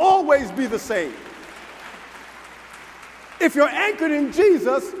 you will always be the same. If you're anchored in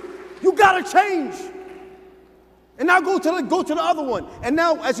Jesus, you gotta change. And now go to the other one. And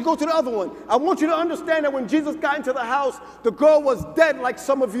now as you go to the other one, I want you to understand that when Jesus got into the house, the girl was dead like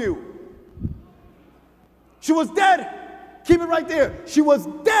some of you. She was dead. Keep it right there. She was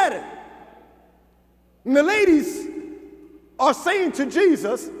dead. And the ladies are saying to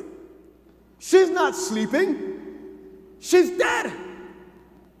Jesus, she's not sleeping. She's dead.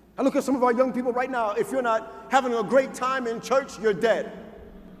 I look at some of our young people right now. If you're not having a great time in church, you're dead.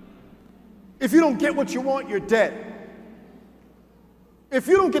 If you don't get what you want, you're dead. If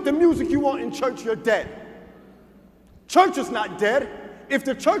you don't get the music you want in church, you're dead. Church is not dead. If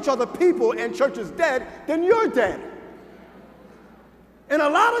the church are the people and church is dead, then you're dead. And a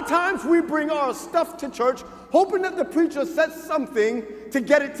lot of times we bring our stuff to church hoping that the preacher says something to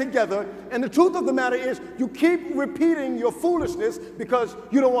get it together. And the truth of the matter is you keep repeating your foolishness because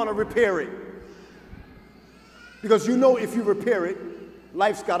you don't want to repair it. Because you know if you repair it,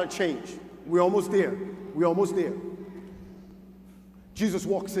 life's got to change. We're almost there. We're almost there. Jesus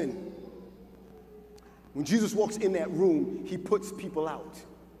walks in. When Jesus walks in that room, he puts people out.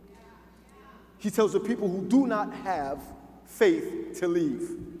 He tells the people who do not have faith to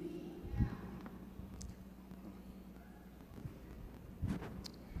leave.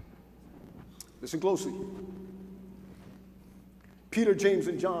 Listen closely. Peter, James,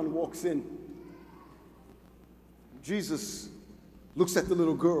 and John walks in. Jesus looks at the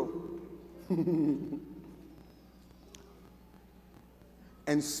little girl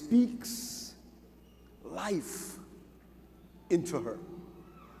and speaks life into her.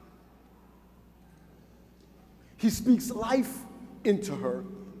 He speaks life into her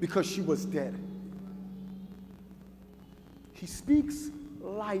because she was dead. He speaks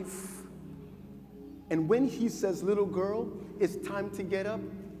life. And when he says, little girl, it's time to get up,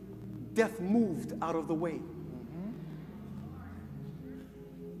 death moved out of the way.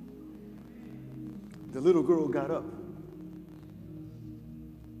 The little girl got up.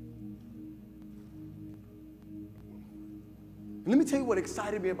 And let me tell you what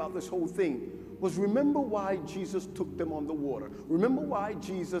excited me about this whole thing was, remember why Jesus took them on the water. Remember why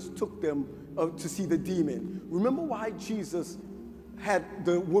Jesus took them to see the demon. Remember why Jesus had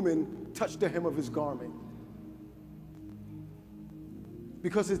the woman touch the hem of his garment.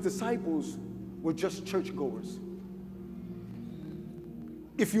 Because his disciples were just churchgoers.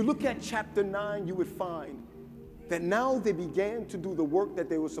 If you look at chapter 9, you would find that now they began to do the work that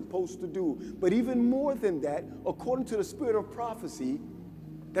they were supposed to do. But even more than that, according to the spirit of prophecy,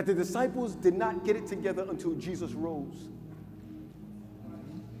 that the disciples did not get it together until Jesus rose.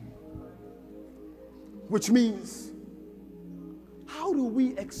 Which means, how do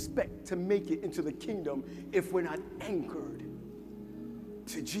we expect to make it into the kingdom if we're not anchored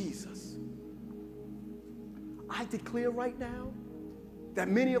to Jesus? I declare right now that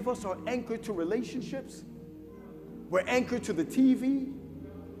many of us are anchored to relationships. We're anchored to the TV.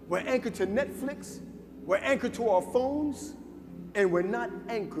 We're anchored to Netflix. We're anchored to our phones. And we're not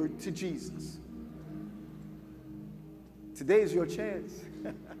anchored to Jesus. Today is your chance.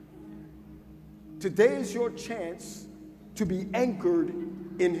 Today is your chance to be anchored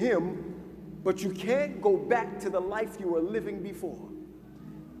in him, but you can't go back to the life you were living before.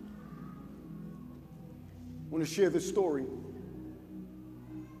 I want to share this story.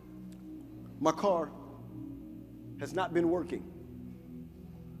 My car has not been working.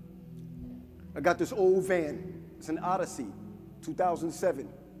 I got this old van. It's an Odyssey, 2007.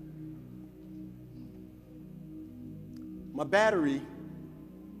 My battery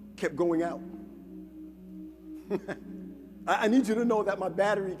kept going out. I need you to know that my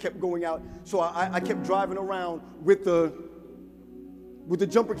battery kept going out, so I kept driving around with the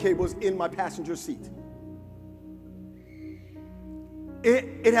jumper cables in my passenger seat.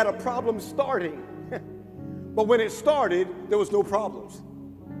 It had a problem starting, but when it started, there was no problems.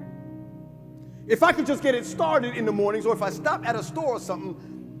 If I could just get it started in the mornings, or if I stop at a store or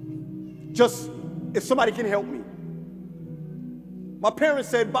something, just if somebody can help me. My parents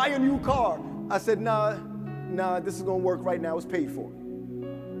said, buy a new car. I said, nah, this is gonna work right now, it's paid for.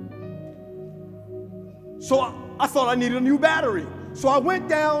 So I thought I needed a new battery. So I went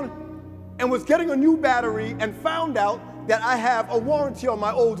down and was getting a new battery and found out that I have a warranty on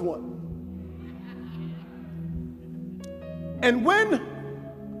my old one. And when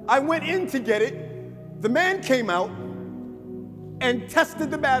I went in to get it, the man came out and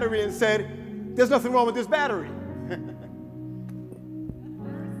tested the battery and said, there's nothing wrong with this battery.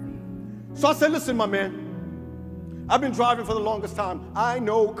 So I said, listen, my man, I've been driving for the longest time. I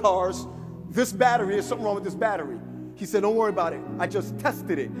know cars. This battery, there's something wrong with this battery. He said, don't worry about it. I just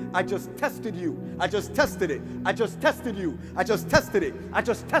tested it. I just tested you. I just tested it. I just tested you. I just tested it. I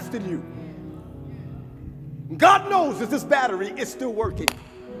just tested you. God knows that this battery is still working.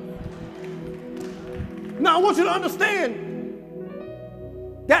 Now, I want you to understand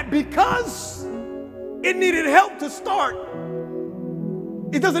that because it needed help to start,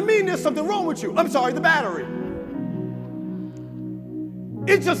 it doesn't mean there's something wrong with you. I'm sorry, the battery.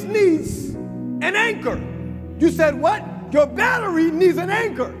 It just needs an anchor. You said, what? Your battery needs an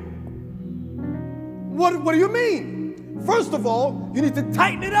anchor. What do you mean? First of all, you need to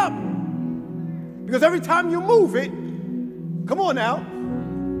tighten it up. Because every time you move it, come on now,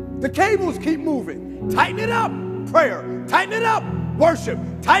 the cables keep moving. Tighten it up. Prayer. Tighten it up. Worship.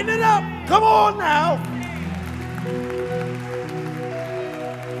 Tighten it up. Come on now.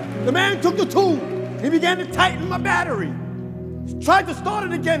 The man took the tool. He began to tighten my battery. Tried to start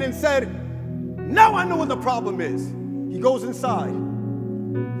it again and said, now I know what the problem is. He goes inside,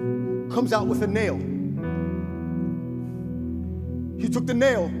 comes out with a nail. He took the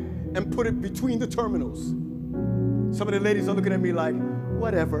nail and put it between the terminals. Some of the ladies are looking at me like,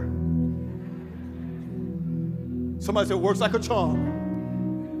 whatever. Somebody said, works like a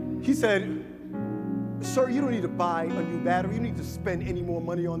charm. He said, sir, you don't need to buy a new battery. You need to spend any more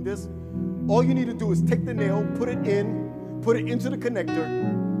money on this. All you need to do is take the nail, put it into the connector,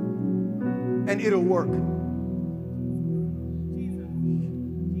 and it'll work.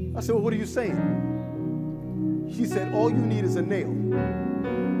 I said, well, what are you saying? He said, all you need is a nail.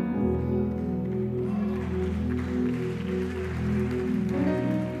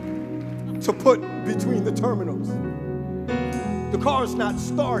 To put between the terminals. The car is not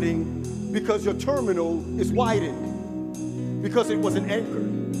starting because your terminal is widened, because it wasn't anchored.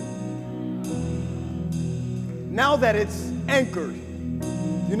 Now that it's anchored,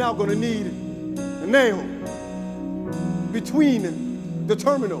 you're now going to need a nail between the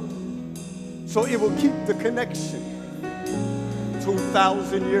terminal so it will keep the connection.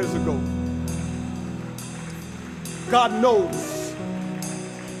 2,000 years ago, God knows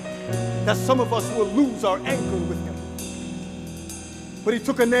that some of us will lose our anchor with him. But he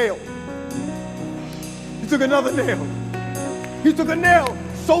took a nail. He took another nail. He took a nail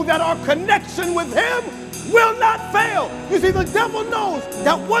so that our connection with him will not fail. You see, the devil knows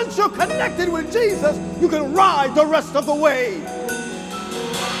that once you're connected with Jesus, you can ride the rest of the way.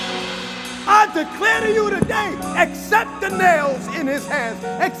 I declare to you today, accept the nails in his hands,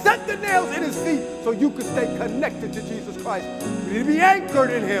 accept the nails in his feet, so you can stay connected to Jesus Christ. You need to be anchored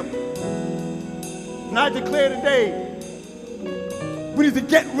in him. And I declare today, we need to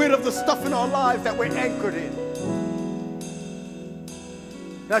get rid of the stuff in our lives that we're anchored in.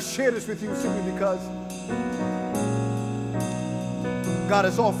 And I share this with you simply because God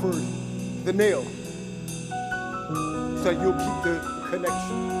has offered the nail so that you'll keep the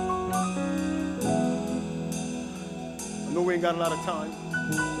connection. I know we ain't got a lot of time.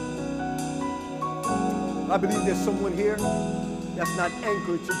 I believe there's someone here that's not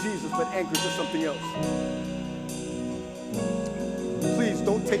anchored to Jesus, but anchored to something else. Please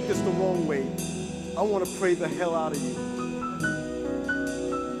don't take this the wrong way. I want to pray the hell out of you.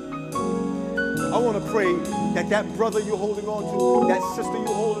 I want to pray that that brother you're holding on to, that sister you're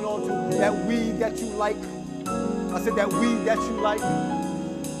holding on to, that weed that you like, I said that weed that you like,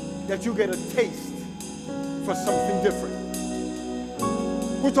 that you get a taste for something different.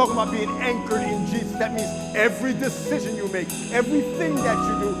 We're talking about being anchored in Jesus. That means every decision you make, everything that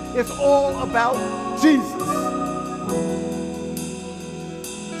you do, it's all about Jesus.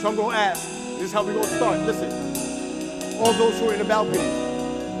 So I'm going to ask, this is how we're going to start. Listen, all those who are in the balcony,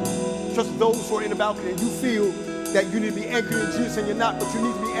 just those who are in the balcony, and you feel that you need to be anchored in Jesus and you're not, but you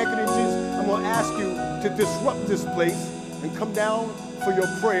need to be anchored in Jesus, I'm going to ask you to disrupt this place and come down for your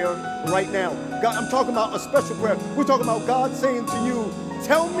prayer right now. God, I'm talking about a special prayer. We're talking about God saying to you,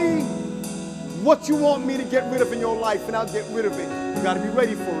 tell me what you want me to get rid of in your life, and I'll get rid of it. You got to be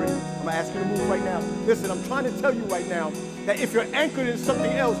ready for it. I'm going to ask you to move right now. Listen, I'm trying to tell you right now that if you're anchored in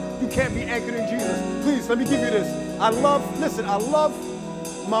something else, you can't be anchored in Jesus. Please, let me give you this. I love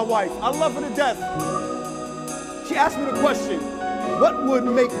my wife. I love her to death. She asked me the question, what would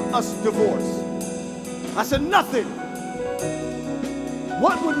make us divorce? I said, nothing.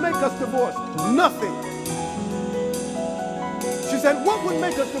 What would make us divorce? Nothing. She said, what would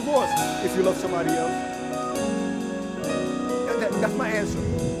make us divorce? If you love somebody else. That's my answer.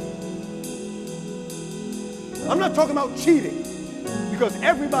 I'm not talking about cheating, because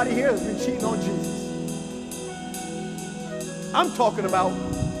everybody here has been cheating on Jesus. I'm talking about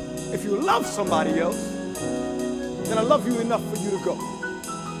if you love somebody else, then I love you enough for you to go.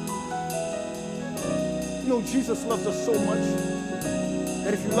 You know, Jesus loves us so much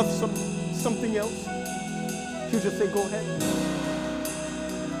that if you love something else, he'll just say, go ahead.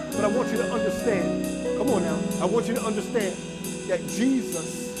 But I want you to understand, come on now, I want you to understand that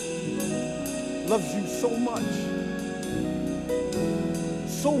Jesus loves you so much,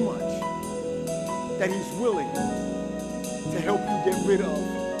 that he's willing to help you get rid of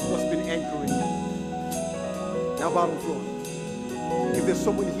what's been anchoring you. Now, bottom floor, if there's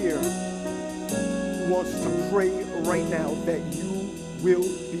someone here who wants to pray right now that you will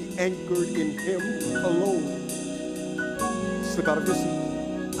be anchored in him alone, slip out of your seat.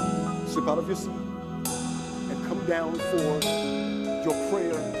 Slip out of your seat and come down for your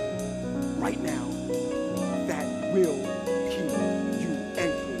prayer right now that will keep you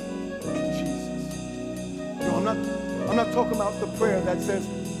anchored in Jesus. No, I'm not talking about the prayer that says,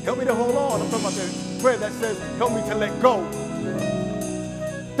 help me to hold on. I'm talking about the prayer that says, help me to let go.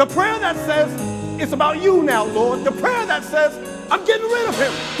 The prayer that says, it's about you now, Lord. The prayer that says, I'm getting rid of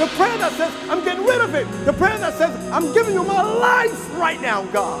him. The prayer that says, I'm getting rid of it. The prayer that says, I'm giving you my life right now,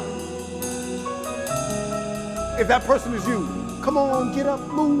 God. If that person is you, come on, get up,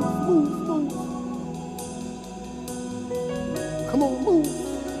 move. Come on, move.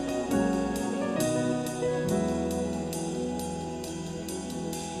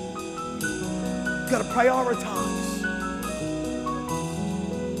 You gotta prioritize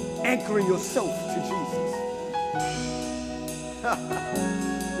anchoring yourself to Jesus.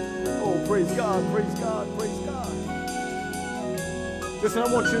 Oh, praise God, praise God, praise God. Listen, I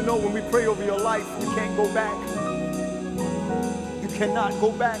want you to know when we pray over your life, you can't go back. You cannot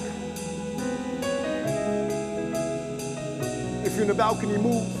go back. If you're in the balcony,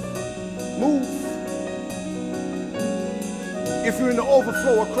 move. Move. If you're in the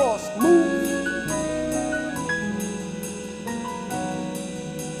overflow across, move.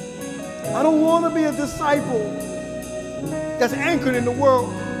 I don't want to be a disciple that's anchored in the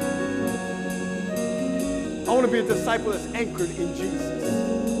world. I want to be a disciple that's anchored in Jesus.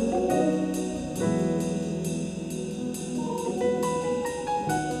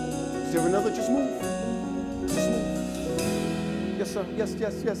 Is there another? Just move. Just move. Yes, sir. Yes,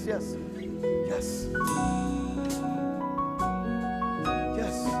 yes, yes, yes. Yes.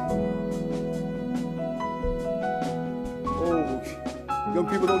 Yes. Oh, young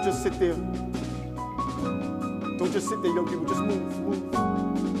people, don't just sit there. Don't just sit there, young people. Just move, move.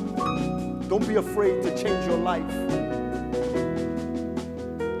 Don't be afraid to change your life.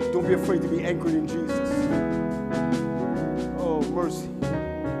 Don't be afraid to be anchored in Jesus. Oh, mercy.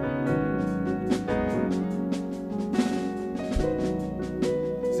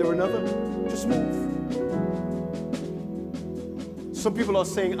 Is there another? Just move. Some people are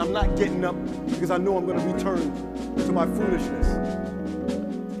saying, I'm not getting up because I know I'm going to return to my foolishness.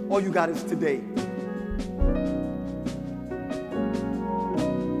 All you got is today.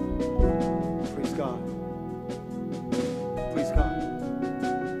 Praise God. Praise God.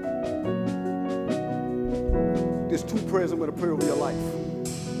 There's 2 prayers I'm going to pray over your life.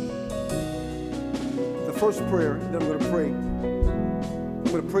 The first prayer that I'm going to pray,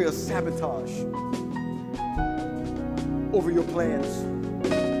 I'm going to pray a sabotage over your plans.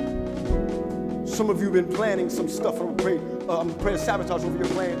 Some of you have been planning some stuff. I'm going to pray a sabotage over your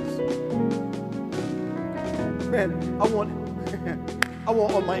plans. Man, I want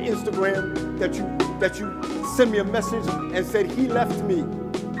on my Instagram that you send me a message and said, he left me.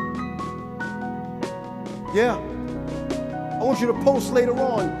 Yeah. I want you to post later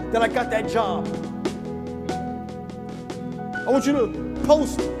on that I got that job. I want you to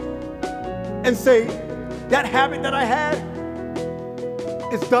post and say, that habit that I had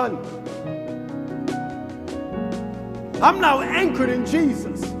is done. I'm now anchored in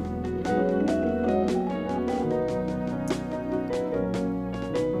Jesus.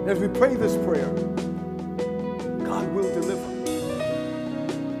 As we pray this prayer, God will deliver.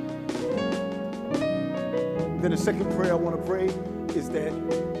 Then the second prayer I want to pray is that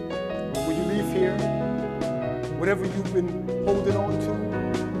when you leave here, whatever you've been holding on to,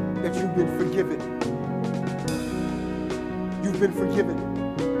 that you've been forgiven. You've been forgiven.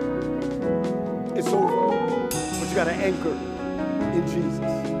 It's over. But you got to anchor in Jesus.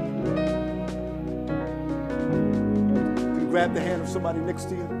 Can you grab the hand of somebody next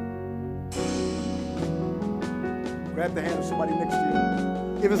to you? Grab the hand of somebody next to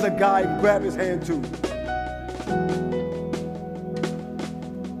you. If it's a guy, grab his hand too.